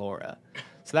that's in Laura.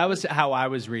 So that was how I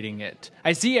was reading it.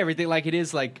 I see everything like it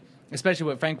is, like especially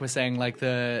what Frank was saying, like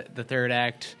the third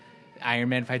act. Iron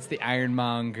Man fights the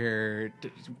Ironmonger,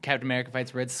 Captain America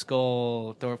fights Red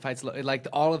Skull, Thor fights... Like,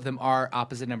 all of them are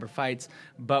opposite number fights.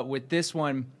 But with this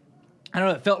one, I don't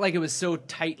know, it felt like it was so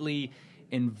tightly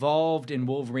involved in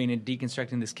Wolverine and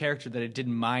deconstructing this character that it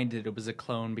didn't mind that it was a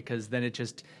clone, because then it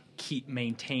just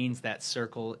maintains that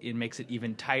circle. It makes it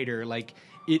even tighter. Like,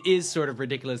 it is sort of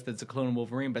ridiculous that it's a clone of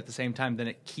Wolverine, but at the same time, then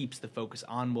it keeps the focus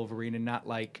on Wolverine and not,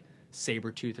 like,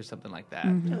 Sabretooth or something like that.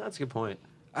 Mm-hmm. Yeah, that's a good point.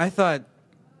 I thought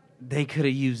they could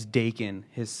have used Daken,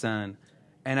 his son,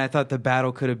 and I thought the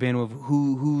battle could have been with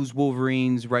who's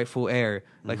Wolverine's rightful heir,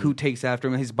 like who takes after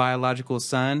him, his biological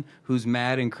son who's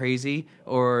mad and crazy,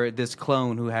 or this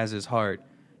clone who has his heart.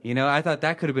 You know, I thought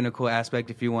that could have been a cool aspect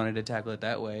if you wanted to tackle it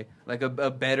that way, like a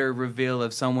better reveal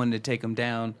of someone to take him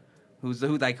down, who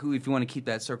if you want to keep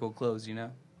that circle closed, you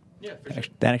know. Yeah, for sure.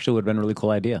 That actually would have been a really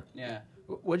cool idea. Yeah.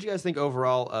 What did you guys think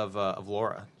overall of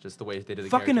Laura? Just the way they did the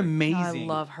fucking character?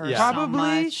 amazing. I love her Yeah. so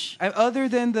Probably, much. other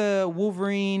than the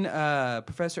Wolverine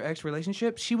Professor X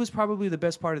relationship, she was probably the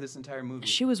best part of this entire movie.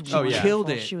 She was Oh, yeah. Killed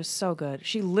it. She was so good.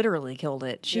 She literally killed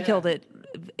it. She killed it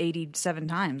 87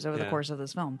 times over the course of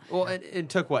this film. Well, it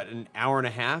took an hour and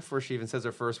a half where she even says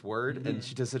her first word, and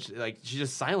she does she's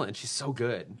just silent. She's so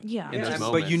good. Yeah. in those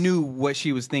moments. But you knew what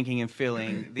she was thinking and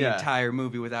feeling the entire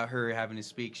movie without her having to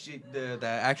speak. The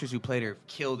actress who played her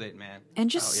killed it, man. And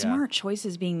just smart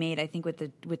choices being made, I think, with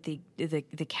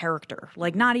the character.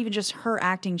 Like, not even just her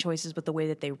acting choices, but the way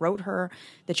that they wrote her.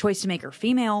 The choice to make her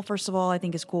female, first of all, I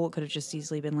think is cool. It could have just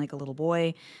easily been like a little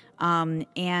boy.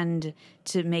 And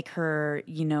to make her,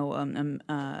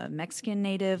 Mexican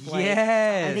native. Like,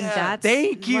 Yes. I think that's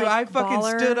Thank you. like, I fucking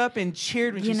baller, stood up and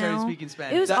cheered when she started speaking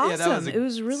Spanish. It was awesome. that was it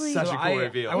was really such a cool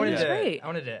reveal. I wanted great.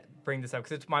 to bring this up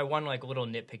because it's my one like little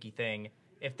nitpicky thing.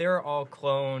 If they're all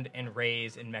cloned and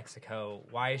raised in Mexico,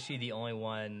 why is she the only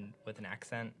one with an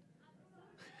accent?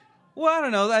 Well, I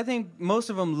don't know. I think most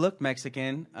of them look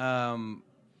Mexican.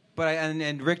 But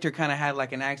and Richter kind of had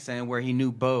like an accent where he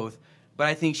knew both. But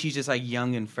I think she's just like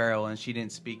young and feral, and she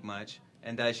didn't speak much.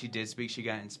 And that she did speak, she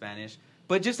got in Spanish.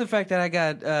 But just the fact that I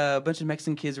got a bunch of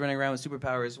Mexican kids running around with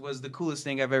superpowers was the coolest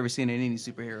thing I've ever seen in any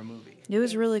superhero movie. It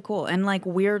was really cool. And like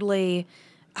weirdly,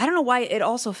 I don't know why it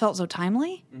also felt so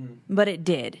timely, but it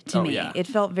did to me. Yeah. It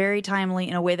felt very timely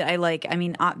in a way that I like. I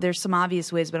mean, there's some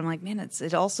obvious ways, but I'm like, man,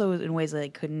 it also in ways that I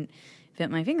couldn't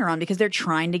fit my finger on because they're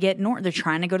trying to get north. They're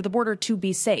trying to go to the border to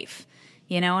be safe.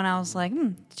 And I was like,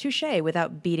 touche,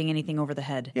 without beating anything over the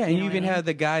head. Yeah, and you know even what I mean? had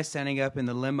the guy standing up in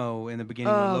the limo in the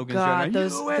beginning when Oh Logan's God, running.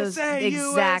 those USA,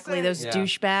 exactly USA. those Yeah.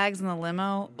 douchebags in the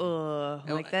limo.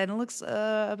 Like that. It looks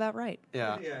about right.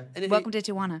 Yeah. Yeah. And Welcome to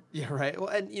Tijuana. Yeah, right. Well,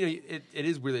 and it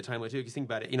is really timely too. If you think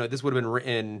about it, this would have been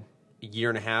written a year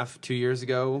and a half, 2 years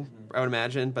ago. I would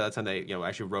imagine. By the time they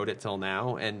actually wrote it till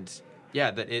now, and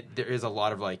yeah, there is a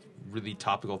lot of like really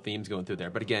topical themes going through there.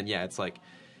 But again, yeah, it's like.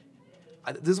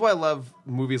 This is why I love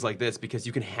movies like this, because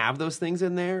you can have those things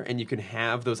in there and you can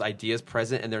have those ideas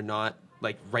present and they're not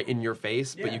like right in your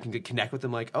face, but you can connect with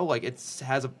them like, oh, like it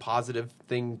has a positive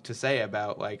thing to say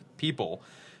about like people,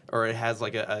 or it has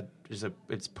like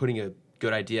it's putting a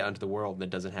good idea onto the world that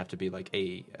doesn't have to be like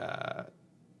a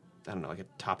I don't know, like a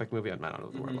topic movie. I don't know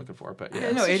the word I'm looking for, but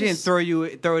yeah. No, it didn't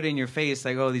throw it in your face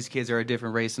like, oh, these kids are a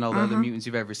different race than all the other mutants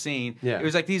you've ever seen. Yeah. It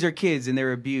was like, these are kids and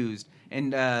they're abused.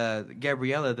 And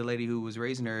Gabriella, the lady who was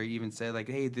raising her, even said like,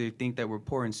 hey, they think that we're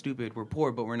poor and stupid. We're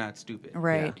poor, but we're not stupid.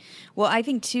 Right. Well, I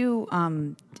think too. I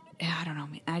don't know.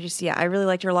 I really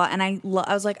liked her a lot, and I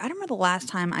was like, I don't remember the last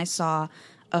time I saw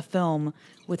a film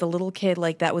with a little kid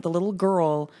like that, with a little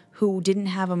girl who didn't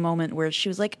have a moment where she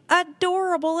was like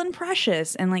adorable and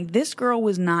precious, and like this girl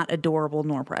was not adorable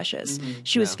nor precious.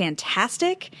 She was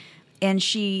fantastic. And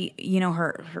she,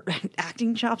 her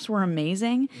acting chops were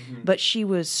amazing, but she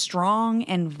was strong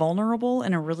and vulnerable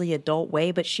in a really adult way,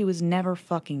 but she was never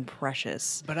fucking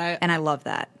precious. And I love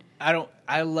that.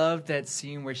 I love that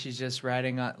scene where she's just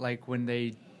riding on, like when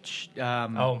they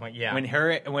when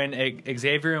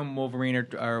Xavier and Wolverine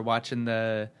are watching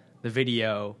the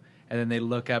video, and then they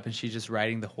look up and she's just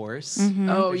riding the horse.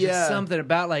 Oh, There's yeah. just something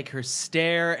about like her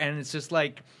stare, and it's just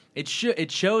like it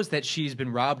shows that she's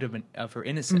been robbed of her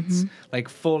innocence, like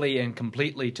fully and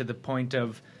completely, to the point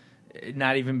of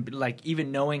not even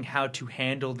even knowing how to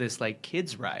handle this like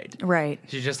kids ride. Right.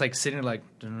 She's just like sitting like,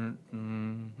 and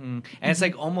it's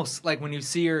like almost like when you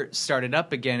see her start it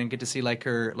up again and get to see like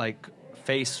her like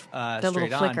face The straight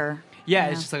little on. flicker. Yeah,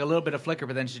 Yeah. it's just like a little bit of flicker,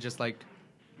 but then she's just like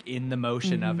in the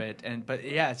motion of it, but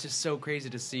yeah, it's just so crazy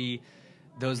to see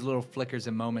those little flickers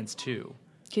and moments too.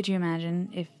 Could you imagine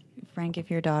if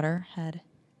your daughter had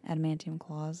adamantium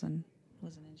claws and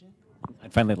was a ninja?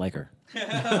 I'd finally like her.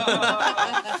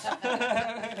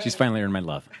 She's finally earned my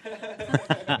love.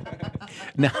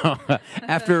 Now,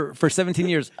 for 17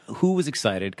 years, who was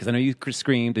excited? Because I know you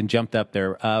screamed and jumped up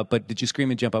there, but did you scream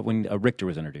and jump up when Richter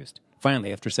was introduced?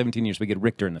 Finally, after 17 years, we get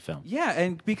Richter in the film. Yeah,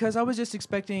 and because I was just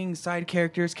expecting side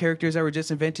characters that were just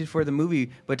invented for the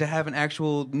movie, but to have an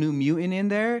actual new mutant in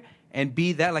there and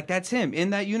be that, like, that's him.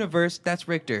 In that universe, that's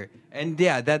Richter. And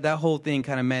yeah, that whole thing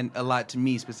kind of meant a lot to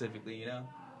me specifically, you know?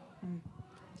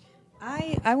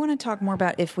 I want to talk more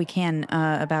about, if we can,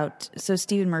 about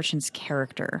Stephen Merchant's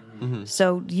character.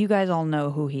 So you guys all know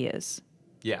who he is.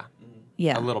 Yeah.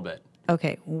 Yeah. A little bit.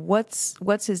 Okay,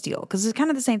 what's his deal? Because it's kind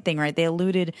of the same thing, right? They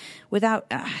alluded without.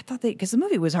 I thought because the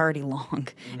movie was already long,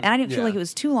 and I didn't feel like it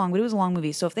was too long, but it was a long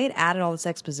movie. So if they had added all this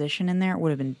exposition in there, it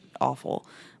would have been awful.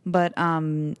 But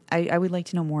I would like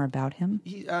to know more about him.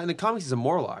 He, in the comics, he's a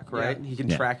Morlock, right? Yeah. He can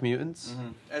track mutants.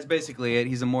 That's basically it.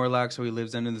 He's a Morlock, so he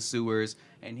lives under the sewers,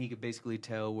 and he could basically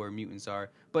tell where mutants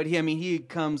are. But he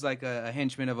comes like a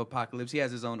henchman of Apocalypse. He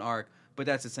has his own arc, but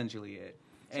that's essentially it.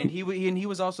 And he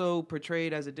was also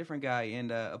portrayed as a different guy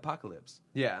in Apocalypse.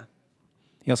 Yeah.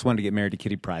 He also wanted to get married to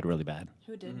Kitty Pryde really bad.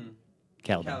 Who did?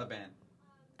 Caliban.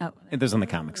 Oh, And there's in the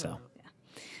comics, though.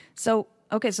 so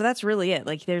okay, so that's really it.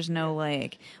 Like, there's no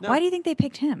like. Why do you think they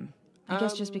picked him? I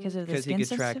guess just because of the Because he skin could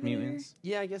track sensitivity? mutants.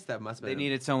 Yeah, I guess that must be. They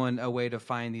needed a way to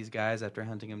find these guys after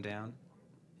hunting them down.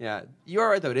 Yeah, you are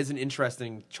right though. It is an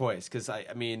interesting choice because I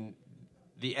mean,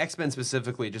 the X-Men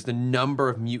specifically, just the number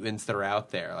of mutants that are out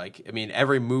there. Like, I mean,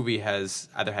 every movie has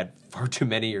either had far too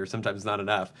many or sometimes not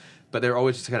enough. But they're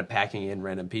always just kind of packing in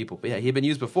random people. But yeah, he'd been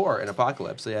used before in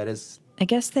Apocalypse. So yeah, it is. I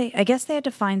guess they had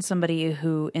to find somebody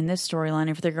who, in this storyline,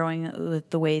 if they're going with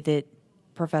the way that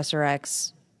Professor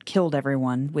X killed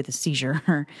everyone with a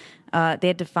seizure, they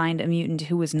had to find a mutant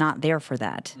who was not there for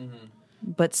that,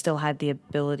 but still had the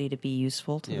ability to be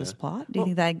useful to this plot. Do you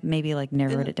think that maybe like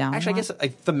narrowed it down? Actually, I guess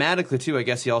like, thematically too, I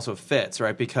guess he also fits,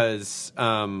 right? Because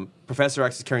Professor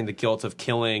X is carrying the guilt of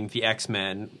killing the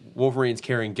X-Men. Wolverine's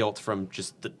carrying guilt from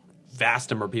just the vast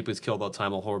number of people he's killed all the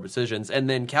time, all horrible decisions. And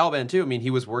then Caliban too. I mean, he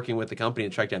was working with the company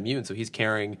to track down mutants, so he's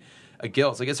carrying a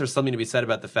guilt. So I guess there's something to be said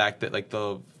about the fact that like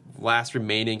the last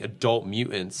remaining adult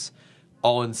mutants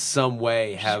all in some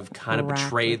way have kind of Wrapped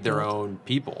betrayed with their guilt. own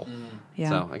people. Yeah.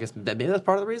 So I guess maybe that's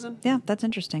part of the reason. Yeah, that's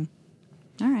interesting.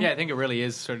 All right. Yeah, I think it really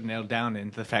is sort of nailed down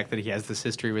in the fact that he has this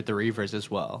history with the Reavers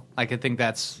as well. Like, I think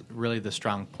that's really the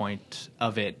strong point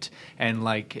of it, and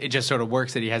like it just sort of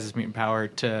works that he has this mutant power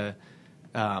to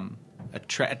hunt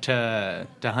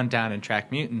down and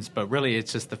track mutants. But really,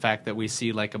 it's just the fact that we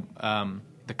see like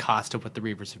the cost of what the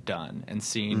Reavers have done and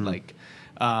seeing like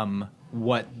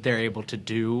what they're able to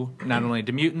do, not only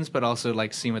to mutants but also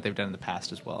like seeing what they've done in the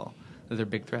past as well. They're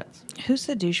big threats. Who's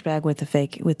the douchebag with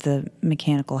the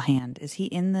mechanical hand? Is he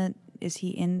in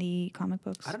the comic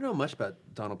books? I don't know much about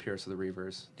Donald Pierce of the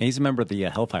Reavers. And he's a member of the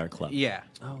Hellfire Club. Yeah,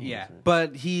 Oh, yeah. okay.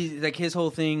 But he like his whole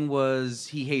thing was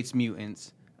he hates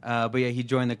mutants. But yeah, he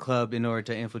joined the club in order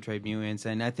to infiltrate mutants,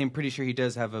 and I think pretty sure he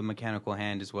does have a mechanical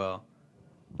hand as well.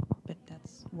 But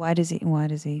that's why does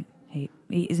he hate?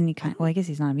 Isn't he kind? Well, I guess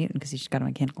he's not a mutant because he's just got a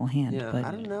mechanical hand. Yeah, but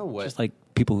I don't know what. Just like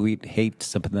people who hate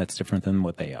something that's different than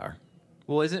what they are.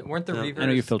 Well, weren't the Reavers? I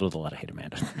know you're filled with a lot of hate,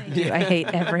 Amanda. I hate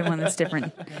everyone that's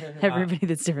different. Everybody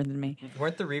that's different than me.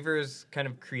 Weren't the Reavers kind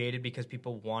of created because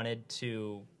people wanted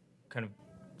to kind of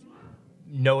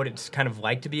know what it's kind of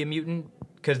like to be a mutant?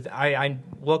 Because I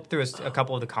looked through a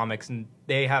couple of the comics, and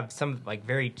they have some like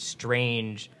very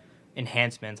strange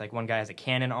enhancements. Like one guy has a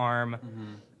cannon arm.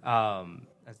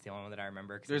 That's the only one that I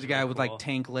remember. 'Cause There's a it's guy really with cool. like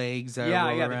tank legs. That Yeah,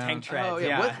 roll the around. tank treads. Oh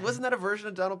yeah, wasn't that a version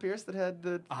of Donald Pierce that had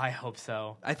the? I hope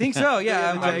so. I think so.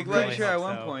 Yeah, I'm I pretty really sure at hope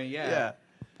one so. point. Yeah. Yeah.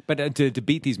 But to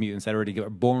beat these mutants that already are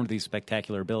born with these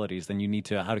spectacular abilities, then you need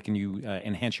to. How can you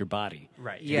enhance your body?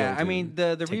 Right. Yeah, I mean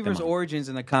the take them Reavers' on. origins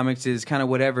in the comics is kind of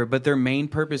whatever, but their main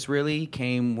purpose really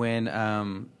came when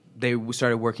they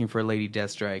started working for Lady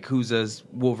Deathstrike, who's a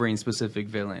Wolverine-specific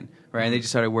villain, right? And they just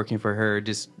started working for her,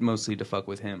 just mostly to fuck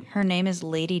with him. Her name is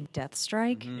Lady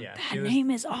Deathstrike. Yeah, That she was-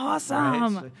 name is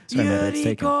awesome. Sorry, Amanda, it's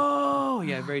taken. Yuriko!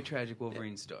 Yeah, very tragic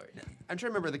Wolverine story. I'm trying to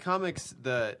remember the comics.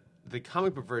 The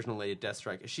comic book version of Lady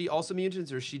Deathstrike. Is she also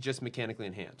mutant, or is she just mechanically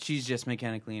enhanced? She's just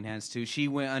mechanically enhanced too. She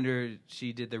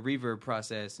did the reverb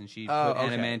process, and she Oh, put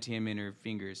okay. adamantium in her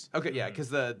fingers. Okay, yeah, because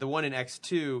the one in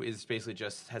X2 is basically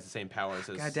just has the same powers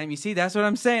as. God damn, you see, that's what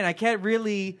I'm saying. I can't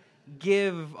really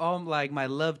give all like my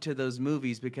love to those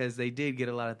movies because they did get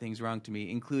a lot of things wrong to me,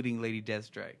 including Lady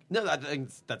Deathstrike. No, I think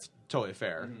that's totally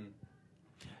fair.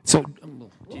 So,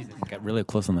 Jesus, got really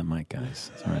close on that mic,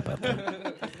 guys. Sorry about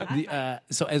that.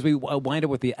 So, as we wind up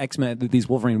with the X-Men, these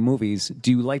Wolverine movies, do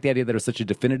you like the idea that it's such a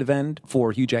definitive end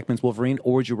for Hugh Jackman's Wolverine,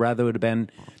 or would you rather it would have been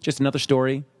just another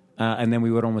story, and then we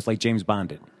would almost like James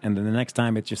Bond it, and then the next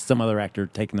time it's just some other actor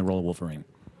taking the role of Wolverine?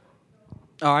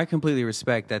 Oh, I completely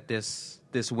respect that this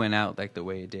went out like the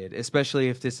way it did, especially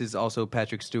if this is also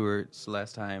Patrick Stewart's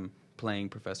last time playing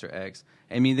Professor X.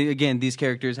 I mean, again, these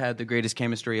characters had the greatest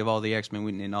chemistry of all the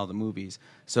X-Men in all the movies.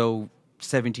 So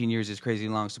 17 years is crazy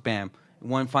long. So bam,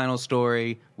 one final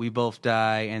story, we both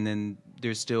die, and then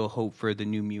there's still hope for the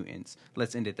New Mutants.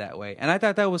 Let's end it that way. And I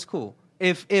thought that was cool.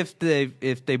 If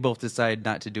they both decide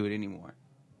not to do it anymore.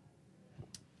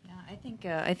 Yeah,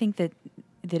 I think that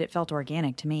it felt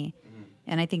organic to me.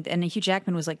 And I think, and Hugh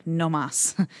Jackman was like, "No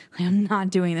mas, I'm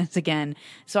not doing this again."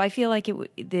 So I feel like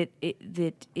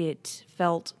it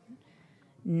felt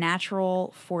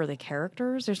natural for the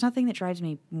characters. There's nothing that drives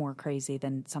me more crazy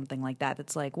than something like that.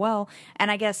 That's like, well, and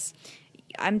I guess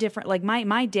I'm different. Like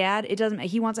my dad,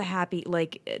 he wants a happy,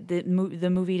 like the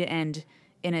movie to end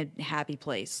in a happy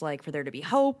place, like for there to be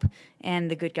hope, and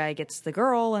the good guy gets the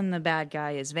girl, and the bad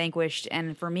guy is vanquished.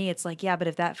 And for me, it's like, yeah, but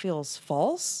if that feels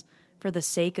false for the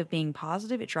sake of being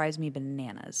positive, it drives me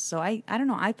bananas. So I don't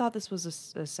know. I thought this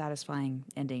was a satisfying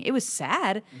ending. It was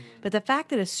sad, but the fact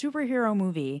that a superhero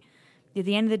movie, at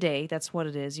the end of the day, that's what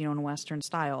it is, you know, in Western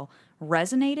style,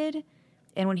 resonated.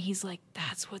 And when he's like,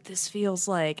 that's what this feels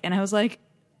like. And I was like,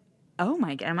 oh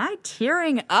my God, am I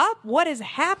tearing up? What is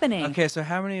happening? Okay, so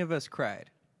how many of us cried?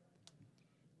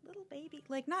 Little baby,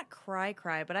 like not cry,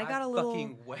 but I got a little.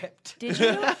 Fucking wept. Did you?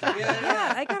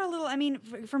 Yeah, I got a little. I mean,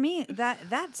 for me,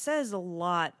 that says a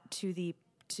lot to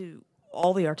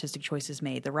all the artistic choices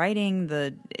made, the writing,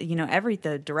 the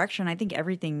direction. I think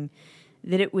everything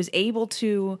that it was able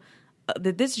to,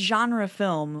 that this genre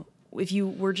film, if you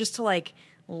were just to like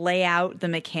lay out the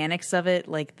mechanics of it,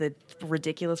 like the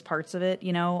ridiculous parts of it,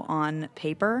 you know, on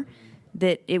paper,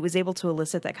 that it was able to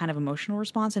elicit that kind of emotional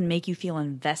response and make you feel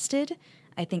invested,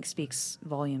 I think speaks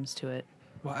volumes to it.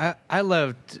 Well, I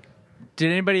loved.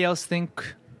 Did anybody else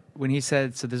think when he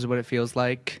said, "So this is what it feels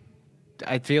like"?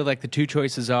 I feel like the two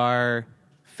choices are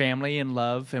family and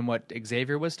love, and what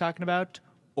Xavier was talking about,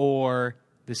 or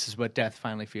this is what death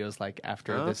finally feels like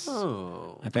after this. I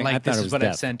Like thought this it is was what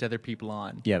death. I've sent other people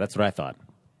on. Yeah, that's what I thought.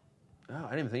 Oh, I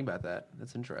didn't even think about that.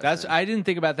 That's interesting. I didn't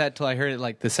think about that till I heard it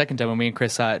like the second time when me and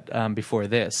Chris saw it before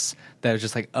this. That was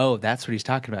just like, oh, that's what he's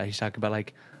talking about. He's talking about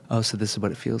like, oh, so this is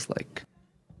what it feels like.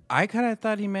 I kind of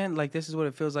thought he meant like this is what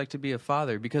it feels like to be a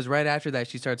father, because right after that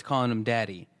she starts calling him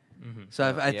daddy. So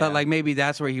I thought like maybe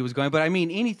that's where he was going. But I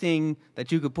mean, anything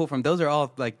that you could pull from, those are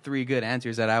all like three good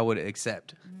answers that I would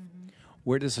accept.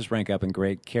 Where does this rank up in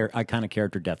great iconic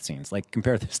character death scenes? Like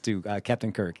compare this to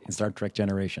Captain Kirk in Star Trek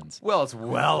Generations. Well, it's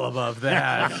well above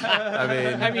that.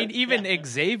 I mean, even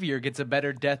Xavier gets a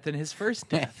better death than his first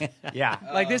death. Yeah.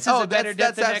 Like this is Oh, a better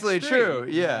that's death than absolutely X3. true.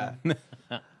 Yeah.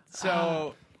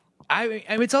 So, I mean,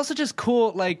 it's also just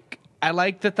cool. Like, I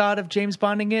like the thought of James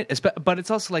Bonding it, but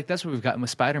it's also like that's what we've gotten with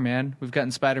Spider-Man. We've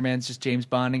gotten Spider-Man's just James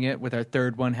Bonding it with our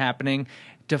third one happening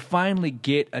to finally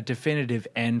get a definitive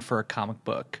end for a comic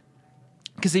book.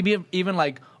 Because even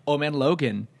like Old Man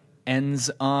Logan ends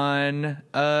on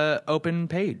open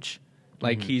page.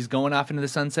 Like he's going off into the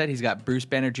sunset. He's got Bruce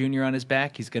Banner Jr. on his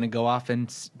back. He's going to go off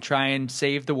and try and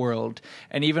save the world.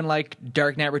 And even like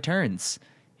Dark Knight Returns,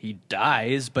 he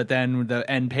dies, but then the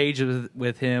end page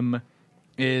with him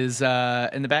is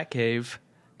in the Batcave.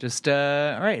 Just all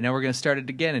right, now we're going to start it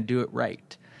again and do it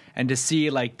right. And to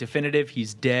see like definitive,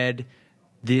 he's dead.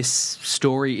 This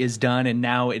story is done, and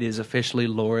now it is officially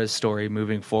Laura's story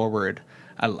moving forward.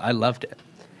 I loved it.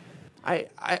 I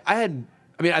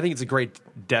think it's a great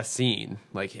death scene.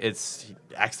 Like he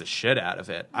acts the shit out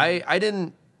of it. I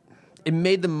didn't. It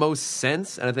made the most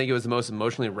sense, and I think it was the most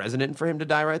emotionally resonant for him to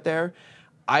die right there.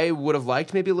 I would have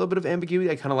liked maybe a little bit of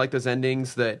ambiguity. I kind of like those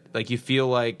endings that like you feel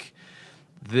like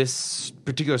this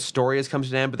particular story has come to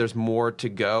an end, but there's more to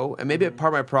go. And maybe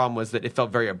part of my problem was that it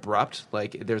felt very abrupt.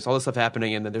 Like there's all this stuff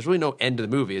happening, and then there's really no end to the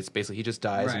movie. It's basically he just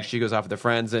dies, and she goes off with her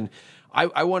friends. And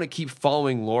I want to keep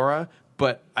following Laura,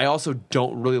 but I also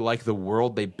don't really like the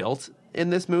world they built in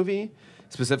this movie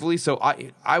specifically. So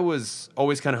I was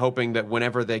always kind of hoping that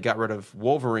whenever they got rid of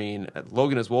Wolverine,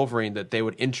 Logan as Wolverine, that they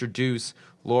would introduce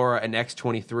Laura and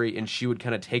X-23, and she would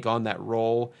kind of take on that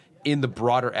role in the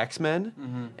broader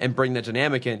X-Men and bring that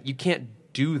dynamic in. You can't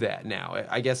do that now.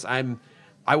 I guess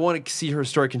I want to see her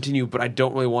story continue, but I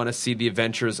don't really want to see the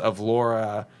adventures of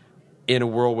Laura in a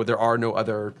world where there are no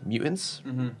other mutants,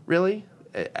 really.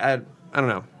 I don't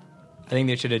know. I think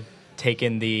they should have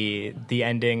taken the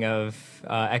ending of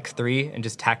X3 and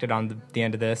just tacked it on the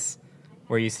end of this,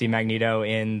 where you see Magneto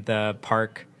in the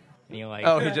park, and you like.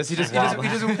 Oh, he just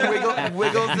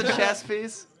wiggles the chest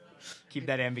piece. Keep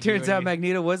that ambiguity. Turns out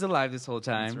Magneto was alive this whole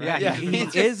time. right. Yeah,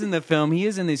 he is in the film. He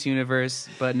is in this universe,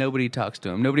 but nobody talks to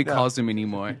him. Nobody calls him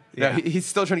anymore. Yeah, he's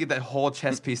still trying to get that whole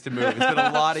chest piece to move. It's been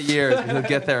a lot of years, but he'll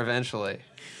get there eventually.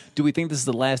 Do we think this is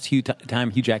the last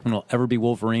time Hugh Jackman will ever be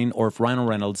Wolverine? Or if Ryan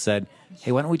Reynolds said,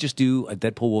 hey, why don't we just do a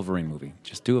Deadpool Wolverine movie?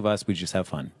 Just two of us, we just have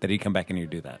fun. That he'd come back in here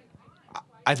to do that.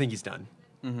 I think he's done.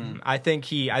 I think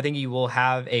he will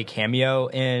have a cameo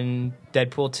in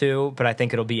Deadpool 2, but I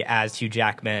think it'll be as Hugh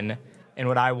Jackman. And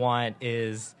what I want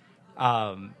is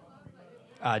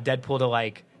Deadpool to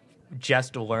like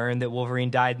just learn that Wolverine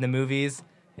died in the movies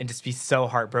and just be so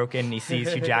heartbroken. And he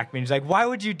sees Hugh Jackman. He's like, "Why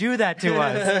would you do that to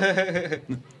us?"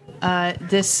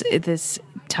 This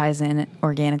ties in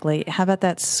organically. How about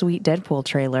that sweet Deadpool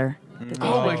trailer?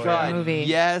 Oh my god! Movie.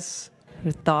 Yes.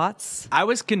 Your thoughts? I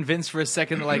was convinced for a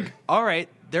second, like, all right,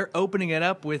 they're opening it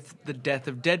up with the death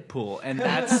of Deadpool, and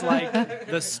that's like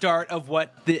the start of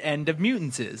what the end of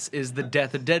Mutants is the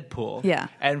death of Deadpool. Yeah.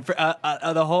 And for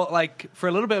the whole, like, for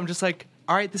a little bit, I'm just like,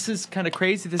 all right, this is kind of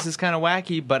crazy, this is kind of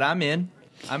wacky, but I'm in.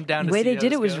 I'm down The to way see they how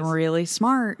did this it was goes. really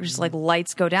smart. Just like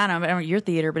lights go down. I don't know your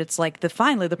theater, but it's like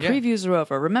finally the previews are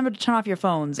over. Remember to turn off your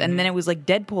phones. And then it was like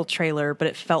Deadpool trailer, but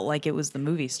it felt like it was the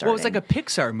movie starting. Well, it's like a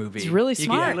Pixar movie. It's really You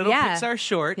smart, get a little yeah. Pixar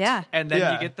short, Yeah. and then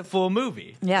Yeah. you get the full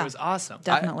movie. Yeah. It was awesome.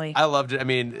 Definitely. I loved it. I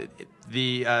mean,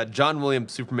 the John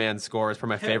Williams Superman score is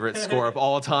probably my favorite score of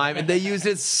all time, and they used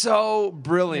it so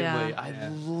brilliantly. Yeah. I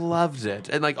loved it,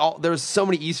 and like there was so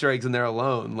many Easter eggs in there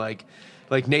alone, like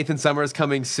Nathan Summers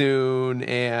coming soon,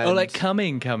 and Oh, like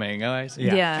coming. Oh, I see.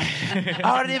 yeah.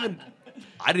 oh, I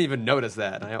didn't even notice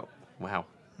that. Wow.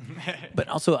 But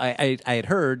also, I had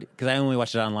heard, because I only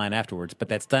watched it online afterwards, but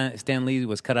that Stan Lee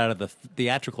was cut out of the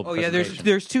theatrical Oh yeah, presentation.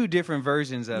 there's two different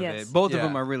versions of Yes. it. Both of Yeah.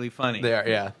 them are really funny. They are,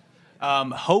 yeah.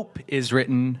 Hope is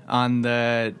written on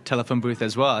the telephone booth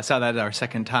as well. I saw that our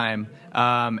second time.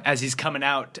 As he's coming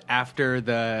out after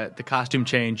the costume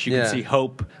change, you Yeah. can see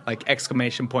Hope, like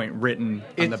exclamation point, written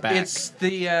on the back. It's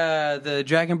the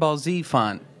Dragon Ball Z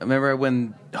font. Remember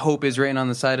when Hope is written on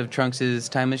the side of Trunks'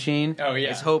 time machine? Oh, yeah.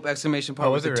 It's Hope exclamation point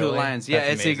Oh, with is the it two really? lines. Yeah,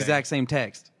 That's it's the amazing. exact same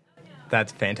text.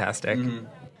 That's fantastic.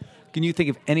 Can you think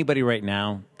of anybody right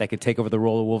now that could take over the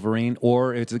role of Wolverine,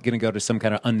 or is it going to go to some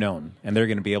kind of unknown, and they're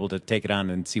going to be able to take it on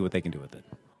and see what they can do with it?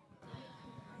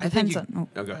 Depends on.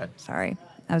 Oh, go ahead. Sorry,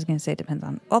 I was going to say it depends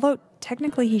on. Although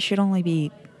technically he should only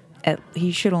be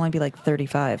like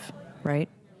 35, right?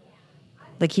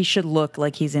 Like he should look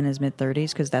like he's in his mid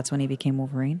 30s because that's when he became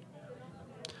Wolverine.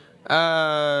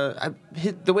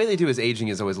 The way they do his aging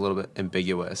is always a little bit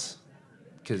ambiguous,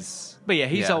 because. But yeah,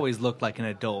 he's always looked like an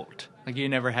adult. Like you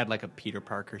never had like a Peter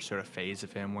Parker sort of phase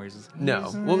of him where he's No.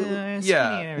 he's, Well, skinny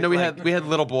yeah. and No, we like- had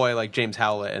little boy like James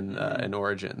Howlett in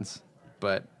Origins,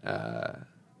 but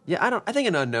yeah, I think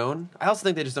an unknown. I also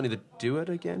think they just don't need to do it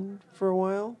again for a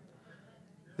while.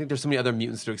 I think there's so many other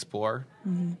mutants to explore,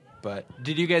 but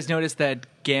Did you guys notice that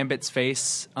Gambit's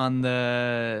face on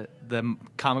the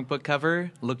comic book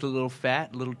cover looked a little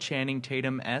fat, a little Channing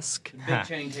Tatum-esque? Big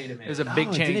Channing Tatum. It was a big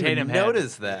Oh, I Channing didn't even Tatum head.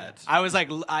 notice that. I was like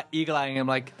eagle-eyeing him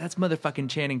like, that's motherfucking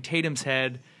Channing Tatum's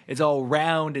head. It's all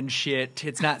round and shit.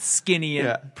 It's not skinny and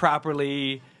Yeah.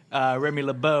 properly Remy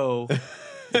LeBeau.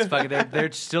 It's fucking,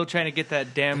 they're still trying to get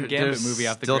that damn Gambit They're movie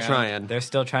off the still ground. trying. They're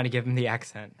still trying to give him the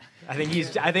accent. I think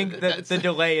the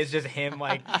delay is just him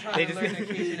like they just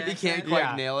He can't quite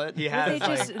Yeah. nail it. He Well, they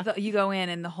has just you go in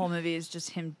and the whole movie is just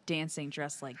him dancing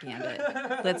dressed like Gambit.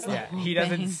 That's the yeah, whole he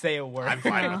doesn't thing. say a word.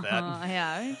 Fine with that.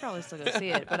 Yeah, I mean, probably still go see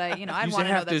it, but I'd You want should to know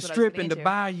have to that's what strip I in was the getting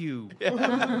bayou.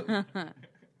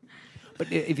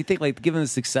 But if you think, like, given the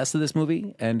success of this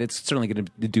movie, and it's certainly going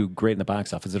to do great in the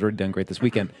box office, it's already done great this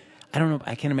weekend. I don't know.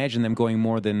 I can't imagine them going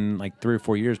more than like 3 or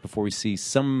 4 years before we see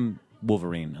some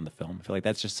Wolverine on the film. I feel like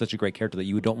that's just such a great character that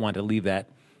you don't want to leave that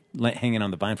hanging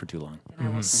on the vine for too long. to. I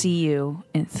will see you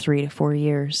in 3 to 4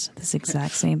 years. This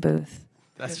exact same booth.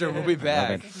 That's true. We'll be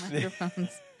back.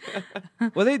 Microphones.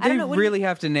 Well, they don't know, what do really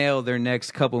have to nail their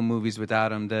next couple movies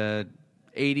without him. The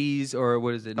 80s or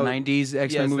what is it, 90s X-Men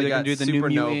yes, movie they they're got going to do, the New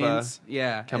Supernova Mutants.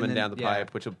 Yeah. Coming and then- down the yeah.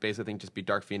 pipe, which will basically think just be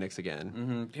Dark Phoenix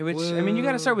again. Which, I mean, you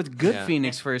got to start with good Yeah.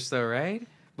 Phoenix first, though, right?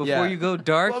 Before Yeah. you go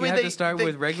dark, Well, I you mean, have they- to start they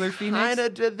with regular Phoenix. Kind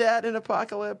of did that in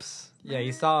Apocalypse. Yeah,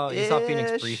 you saw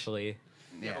Phoenix Ish. briefly.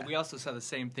 Yeah, but we also saw the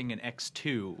same thing in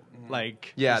X2.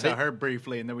 Like, Yeah, we saw they- her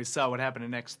briefly, and then we saw what happened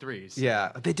in X3. So.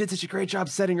 Yeah, they did such a great job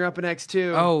setting her up in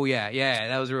X2. Oh, yeah,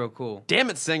 that was real cool. damn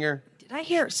it, Singer! Did I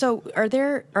hear? So are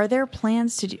there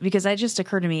plans to do? Because it just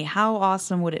occurred to me, how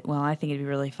awesome would it? Well, I think it'd be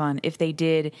really fun if they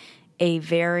did a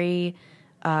very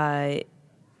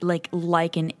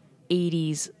like an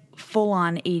 80s full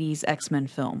on 80s X-Men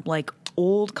film, like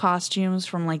old costumes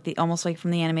from like the almost like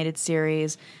from the animated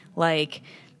series, like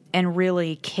and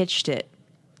really kitsched it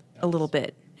a little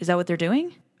bit. Is that what they're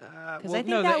doing? Because I think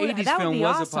No, that the would, 80s that would film be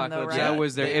was awesome, Apocalypse. though, right? That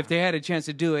was their. If they had a chance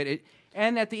to do it,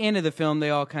 and at the end of the film, they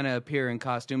all kind of appear in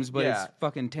costumes, but Yeah. it's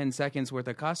fucking 10 seconds worth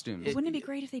of costumes. Wouldn't it be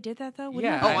great if they did that though? Wouldn't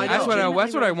Yeah, that be I know. that's what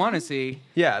legitimately I really want to fun? see.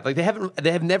 Yeah, like they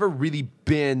have never really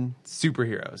been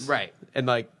superheroes, Right. And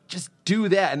like just do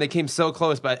that, and they came so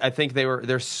close, but I think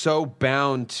they're so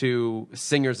bound to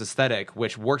Singer's aesthetic,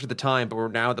 which worked at the time, but we're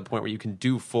now at the point where you can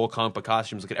do full comic book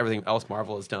costumes, look at everything else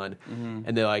Marvel has done,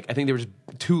 and they're like, I think they were just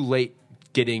too late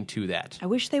getting to that. I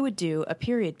wish they would do a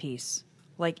period piece,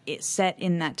 like it set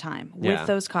in that time Yeah. with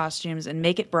those costumes and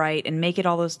make it bright and make it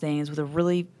all those things with a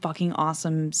really fucking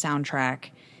awesome soundtrack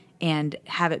and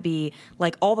have it be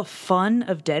like all the fun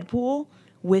of Deadpool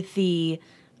with the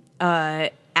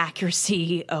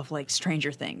accuracy of like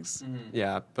Stranger Things.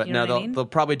 Yeah, but You know no, what I mean? they'll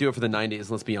probably do it for the '90s.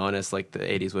 Let's be honest, like the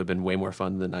 '80s would have been way more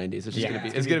fun than the '90s. It's just Yeah.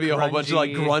 gonna be a whole bunch of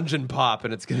like grungy. grunge and pop,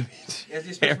 and it's gonna be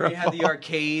Especially when you had the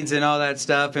arcades and all that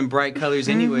stuff and bright colors,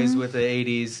 anyways, with the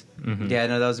 '80s. Yeah,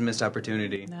 no, that was a missed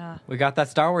opportunity. We got that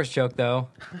Star Wars joke though.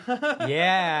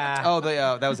 Yeah. Oh,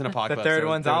 that was an the apocalypse. third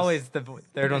one's always the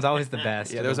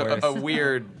best. Yeah, or there was the worst. a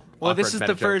weird. Well, this awkward is the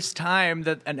meta joke. first time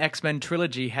that an X-Men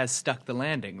trilogy has stuck the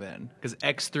landing then. Because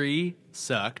X3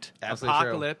 sucked. Absolutely true.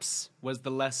 Apocalypse was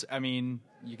the less... I mean,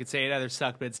 you could say it either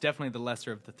sucked, but it's definitely the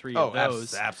lesser of the three Oh, of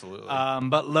those. absolutely.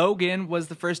 But Logan was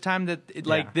the first time that,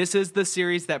 this is the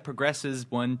series that progresses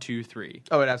 1, 2, 3.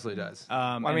 Oh, it absolutely does.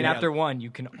 I mean, after one,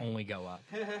 you can only go up.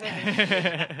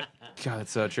 God,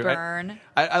 that's so true. Burn.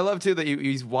 I love too that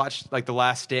you watched like The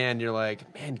Last Stand. You're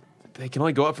like, man, they can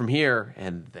only go up from here,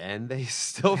 and then they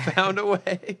still found a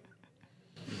way.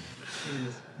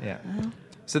 Yeah.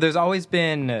 So there's always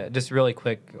been, just really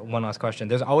quick, one last question.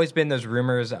 There's always been those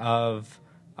rumors of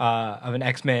an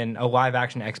X-Men, a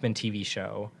live-action X-Men TV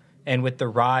show. And with the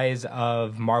rise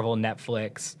of Marvel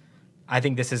Netflix, I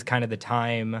think this is kind of the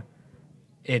time.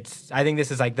 I think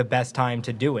this is like the best time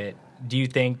to do it. Do you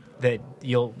think that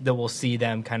we'll see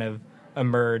them kind of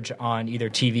emerge on either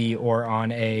TV or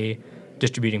on a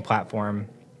distributing platform,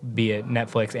 be it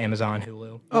Netflix, Amazon,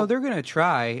 Hulu? Oh, they're gonna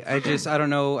try. I don't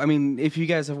know. I mean, if you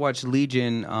guys have watched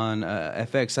Legion on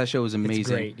FX, that show was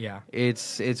amazing. great, yeah.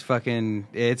 It's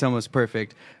almost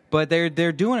perfect. But they're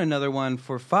doing another one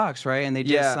for Fox, right? And they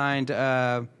just signed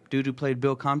dude who played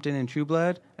Bill Compton in True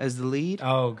Blood as the lead.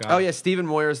 Oh, God. Oh yeah, Stephen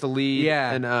Moyer is the lead.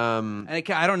 Yeah. and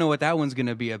I don't know what that one's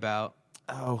gonna be about.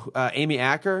 Amy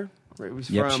Acker. It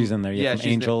was Yep, from, she's in there, yeah, from she's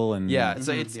in Angel it. and- yeah.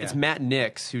 So it's Matt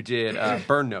Nix who did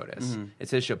Burn Notice.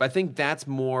 It's his show, but I think that's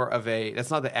more of that's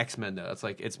not the X-Men though. It's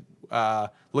like it's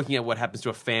looking at what happens to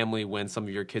a family when some of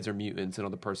your kids are mutants and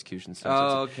all the persecution stuff. Oh,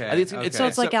 So okay. I think Okay. So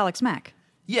it's like Alex Mack.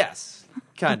 yes,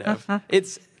 kind of.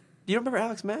 It's. You don't remember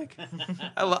Alex Mack?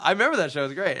 I remember that show. It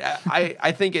was great.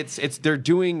 I think it's they're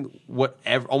doing what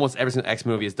almost every single X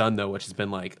movie has done though, which has been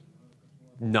like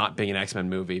not being an X-Men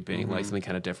movie, being like something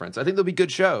kind of different. So I think there'll be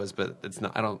good shows, but it's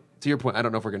not. To your point, I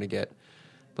don't know if we're going to get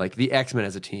like the X-Men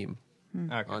as a team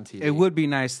on TV. It would be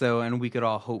nice though, and we could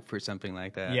all hope for something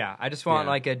like that. Yeah, I just want Yeah.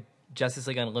 like a Justice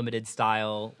League Unlimited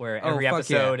style where Oh, every fuck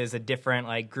episode yeah. is a different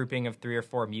like grouping of 3 or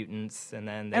 4 mutants, and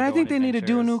then And I think they need to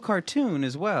do a new cartoon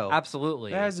as well.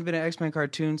 Absolutely. There hasn't been an X-Men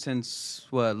cartoon since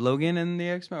Logan and the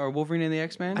X-Men or Wolverine and the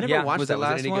X-Men. I never Yeah. watched was that. the Was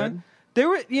it last any one. good? There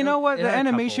were, you know what, it the had a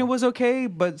animation couple. was okay,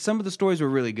 but some of the stories were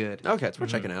really good. Okay, it's worth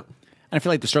checking out. And I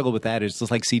feel like the struggle with that is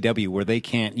just like CW, where they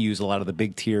can't use a lot of the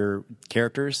big tier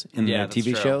characters in Yeah, their that's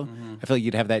TV true. show. I feel like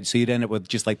you'd have that, so you'd end up with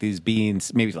just like these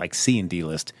beings, maybe like C and D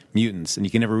list mutants, and you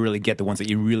can never really get the ones that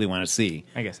you really want to see.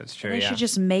 I guess that's true. They yeah. should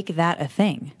just make that a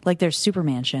thing. Like there's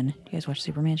Supermansion. Do you guys watch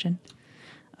Supermansion?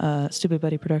 Stupid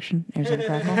Buddy production. Arizona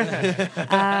Crackle.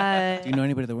 Do you know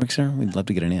anybody that works there? We'd love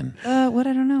to get an in. What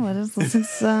I don't know. It is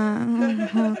since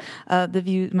my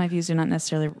views do not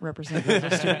necessarily represent those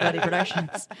of Stupid Buddy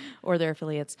Productions or their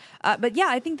affiliates. But yeah,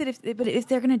 I think that if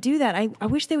they're going to do that, I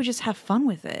wish they would just have fun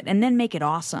with it and then make it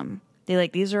awesome.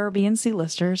 These are our B and C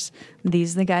listers.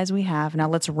 These are the guys we have. Now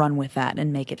let's run with that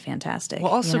and make it fantastic.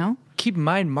 Well, also you know? keep in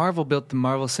mind, Marvel built the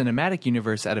Marvel Cinematic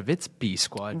Universe out of its B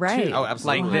Squad, Right. too. Oh,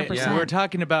 absolutely. Like, 100%. we're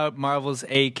talking about Marvel's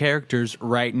A characters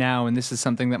right now, and this is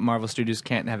something that Marvel Studios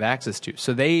can't have access to.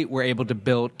 So they were able to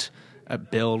build a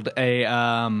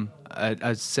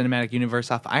cinematic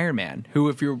universe off Iron Man,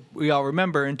 who, we all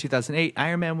remember, in 2008,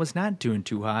 Iron Man was not doing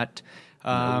too hot. He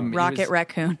Rocket was-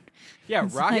 Raccoon. Yeah,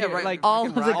 Rocket, like all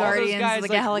of the all those Guardians guys, of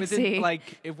the like, Galaxy. like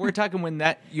if we're talking when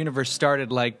that universe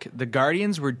started, like the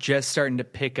Guardians were just starting to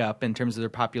pick up in terms of their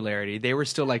popularity. They were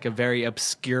still like a very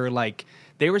obscure, like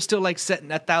they were still like set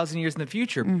 1,000 years in the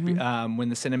future Mm-hmm. when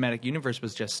the cinematic universe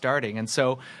was just starting. And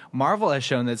so Marvel has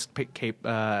shown that it's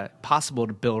possible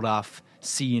to build off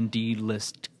C and D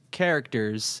list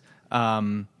characters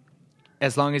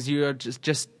as long as you are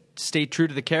just stay true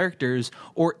to the characters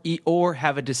or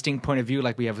have a distinct point of view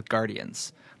like we have with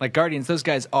Guardians. Like Guardians, those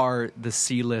guys are the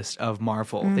C-list of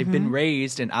Marvel. They've been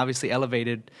raised and obviously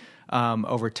elevated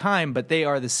over time, but they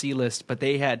are the C-list. But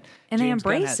they had And James they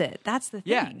Gunn embrace had- it. That's the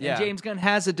thing. Yeah, and James Gunn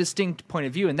has a distinct point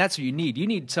of view, and that's what you need. You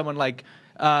need someone like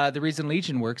the reason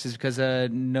Legion works is because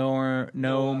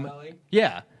Gnome.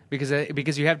 Yeah, because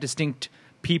you have distinct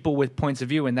people with points of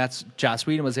view, and that's Joss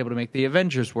Whedon was able to make the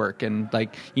Avengers work. And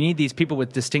like you need these people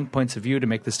with distinct points of view to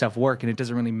make the stuff work, and it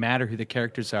doesn't really matter who the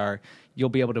characters are. You'll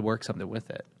be able to work something with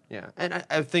it. Yeah, and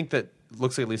I think that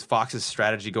looks like at least Fox's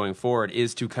strategy going forward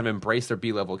is to kind of embrace their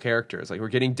B-level characters. Like we're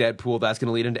getting Deadpool, that's going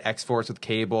to lead into X-Force with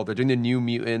Cable. They're doing the New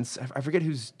Mutants. I forget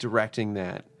who's directing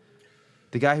that.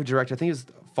 The guy who directed, I think, is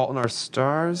Fault in Our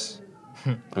Stars.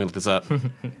 Let me look this up.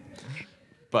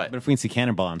 But if we can see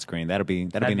Cannonball on screen, that'll be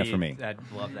enough for me. I'd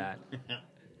love that.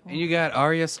 And you got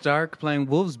Arya Stark playing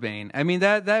Wolfsbane. I mean,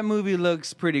 that movie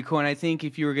looks pretty cool. And I think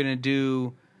if you were gonna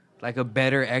do like a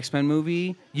better X-Men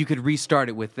movie, you could restart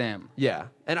it with them. Yeah,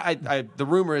 and I the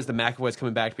rumor is the McAvoy's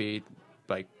coming back to be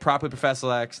like properly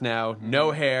Professor X now,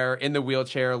 no hair, in the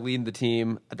wheelchair, leading the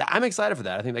team. I'm excited for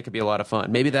that. I think that could be a lot of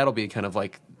fun. Maybe that'll be kind of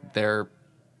like their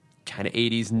kind of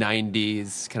 80s,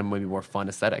 90s, kind of maybe more fun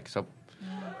aesthetic. So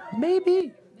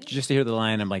maybe. Just to hear the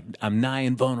line, I'm nigh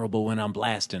invulnerable when I'm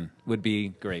blasting, would be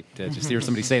great. To just hear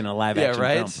somebody say it in a live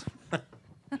action film.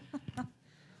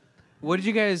 What did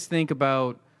you guys think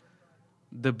about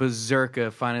the Berserker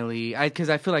finally? Because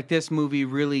I feel like this movie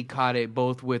really caught it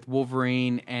both with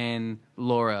Wolverine and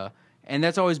Laura. And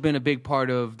that's always been a big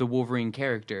part of the Wolverine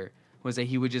character, was that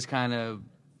he would just kind of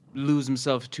lose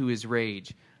himself to his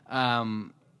rage.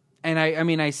 And I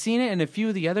mean, I've seen it in a few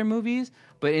of the other movies,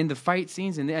 but in the fight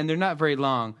scenes, and they're not very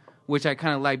long, which I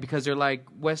kind of like because they're like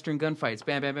Western gunfights,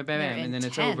 bam, bam, bam, bam, bam, and then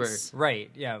it's over. Right,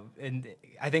 yeah. And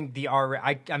I think the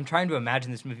I'm trying to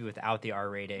imagine this movie without the R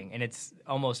rating, and it's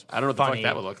almost I don't know what funny. the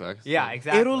fuck that would look like. Yeah,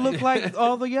 exactly. It'll look like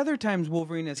all the other times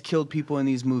Wolverine has killed people in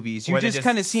these movies. You Where they just just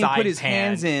kind of see him put his side pan.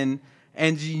 hands in,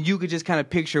 and you could just kind of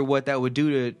picture what that would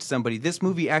do to somebody. This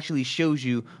movie actually shows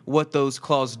you what those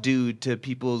claws do to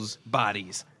people's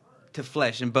bodies, to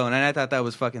flesh and bone, and I thought that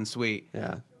was fucking sweet.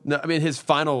 Yeah. No, I mean his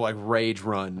final like rage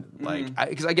run, like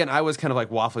because again I was kind of like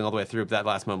waffling all the way through, but that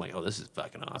last moment, I'm like, oh, this is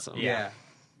fucking awesome. Yeah.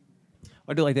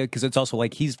 I do like that because it's also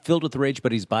like he's filled with rage,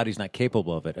 but his body's not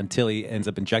capable of it until he ends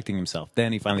up injecting himself.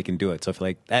 Then he finally can do it. So I feel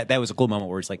like that was a cool moment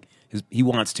where it's like he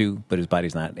wants to, but his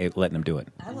body's not letting him do it.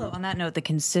 I love, on that note, the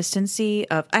consistency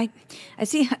of I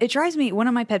see it drives me. One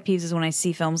of my pet peeves is when I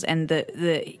see films and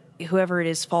the whoever it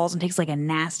is falls and takes like a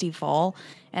nasty fall,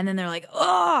 and then they're like,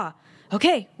 oh,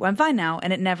 okay, well, I'm fine now,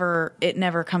 and it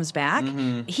never comes back.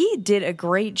 He did a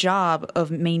great job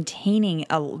of maintaining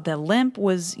the limp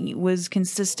was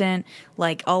consistent,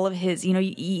 like all of his,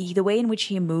 the way in which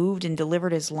he moved and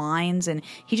delivered his lines, and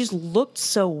he just looked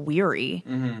so weary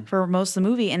for most of the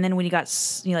movie. And then when he got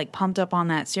pumped up on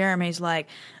that serum, he's like,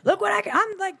 look what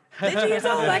I'm like 50 years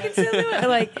old, I can still do it.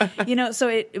 Like, so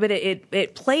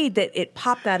it played that, it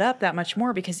popped that up that much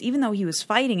more, because even though he was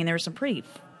fighting and there were some pretty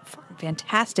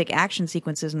fantastic action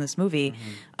sequences in this movie,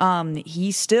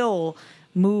 he still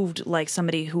moved like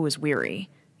somebody who was weary,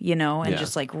 and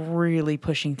just like really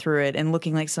pushing through it and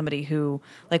looking like somebody who,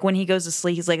 like when he goes to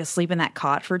sleep, he's like asleep in that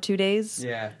cot for 2 days.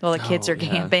 Yeah. While the kids are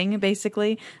camping,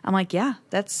 basically. I'm like, yeah,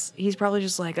 he's probably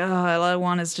just like, oh, all I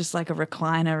want is just like a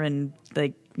recliner and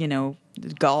like,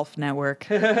 golf network.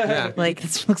 Yeah. Like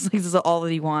it looks like this is all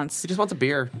that he wants. He just wants a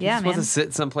beer. He Yeah, just wants man. to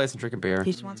sit someplace and drink a beer.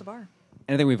 He just wants a bar.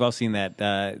 And I think we've all seen that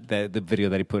the video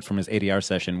that he put from his ADR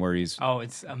session where he's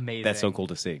it's amazing. that's so cool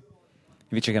to see.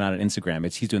 If you check it out on Instagram,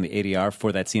 he's doing the ADR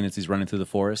for that scene as he's running through the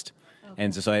forest.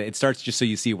 And so it starts just so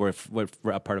you see what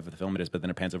part of the film it is, but then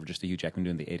it pans over just to Hugh Jackman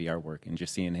doing the ADR work and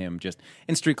just seeing him just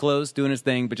in street clothes doing his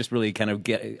thing, but just really kind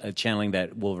of channeling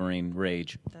that Wolverine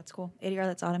rage. That's cool. ADR,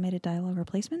 that's automated dialogue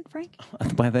replacement, Frank?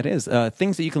 Why that is.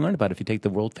 Things that you can learn about if you take the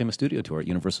world famous studio tour at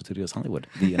Universal Studios Hollywood,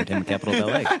 the entertainment capital of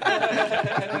LA.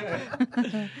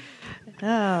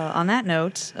 On that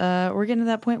note, we're getting to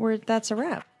that point where that's a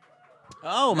wrap.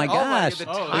 Oh my gosh! the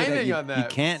timing on that. You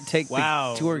can't take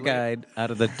the tour guide out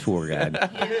of the tour guide.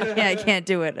 Yeah, I can't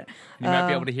do it. You might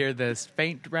be able to hear this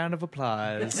faint round of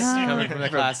applause coming from the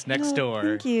class next door.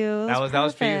 Thank you. That was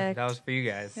for you. perfect. That was for you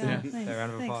guys. Yeah, That thanks.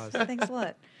 round of applause. Thanks a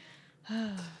lot.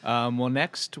 Well,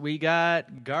 next we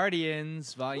got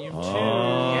Guardians Volume 2.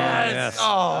 Yes.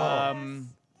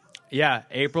 Yeah,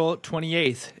 April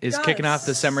 28th is kicking off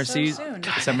the summer season.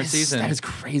 Summer season. That is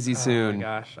crazy Oh my soon.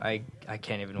 gosh, I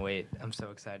can't even wait. I'm so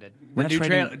excited.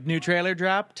 The new trailer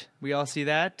dropped. We all see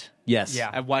that. Yes. Yeah.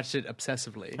 I've watched it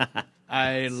obsessively.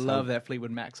 I love that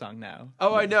Fleetwood Mac song now.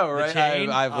 Oh, I know, right? Chain?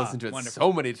 I've listened to it Wonderful.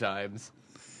 so many times.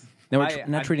 Now we're I-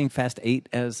 not treating Fast 8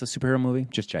 as a superhero movie.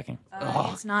 Just checking.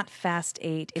 It's not Fast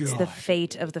 8. It's the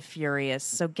Fate of the Furious.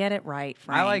 So get it right,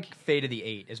 Frank. I like Fate of the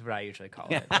Eight is what I usually call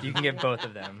it. You can get both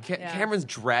of them. Cameron's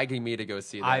dragging me to go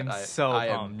see that. I'm I so I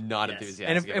pumped. am not Yes. enthusiastic.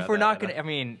 And if about we're that. not gonna, I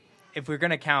mean, if we're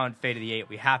gonna count Fate of the Eight,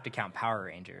 we have to count Power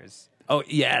Rangers. Oh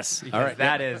yes. Because All right.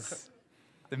 that is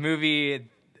the movie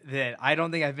that I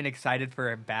don't think I've been excited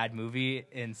for a bad movie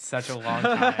in such a long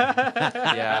time.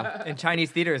 yeah. And Chinese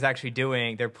theater is actually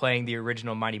they're playing the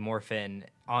original Mighty Morphin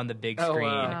on the big screen.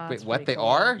 Wait, that's what? pretty They cool.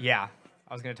 are? Yeah.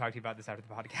 I was going to talk to you about this after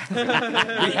the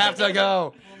podcast. We have to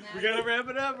go. We gotta wrap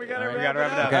it up. We gotta We got to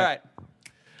wrap it up. All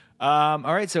right.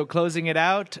 All right, so closing it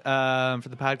out for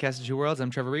the podcast of Two Worlds,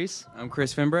 I'm Trevor Reese. I'm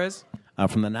Chris Fimbres.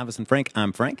 From the Novice and Frank,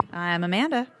 I'm Frank. I'm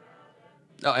Amanda.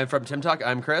 Oh, and from Tim Talk,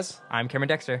 I'm Chris. I'm Cameron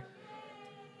Dexter.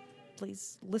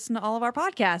 Please listen to all of our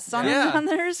podcasts on, Yeah. on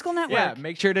the Nerd School Network. Yeah,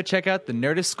 make sure to check out the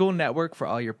Nerdist School Network for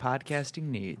all your podcasting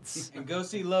needs. And go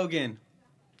see Logan.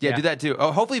 Yeah, Yeah. do that too.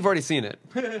 Oh, hopefully you've already seen it.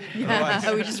 We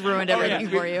just ruined everything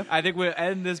for you. I think we'll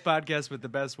end this podcast with the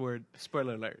best word,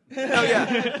 spoiler alert.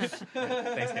 Thanks,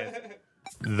 guys.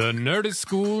 The Nerdist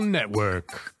School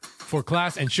Network. For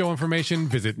class and show information,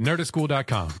 visit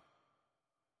nerdistschool.com.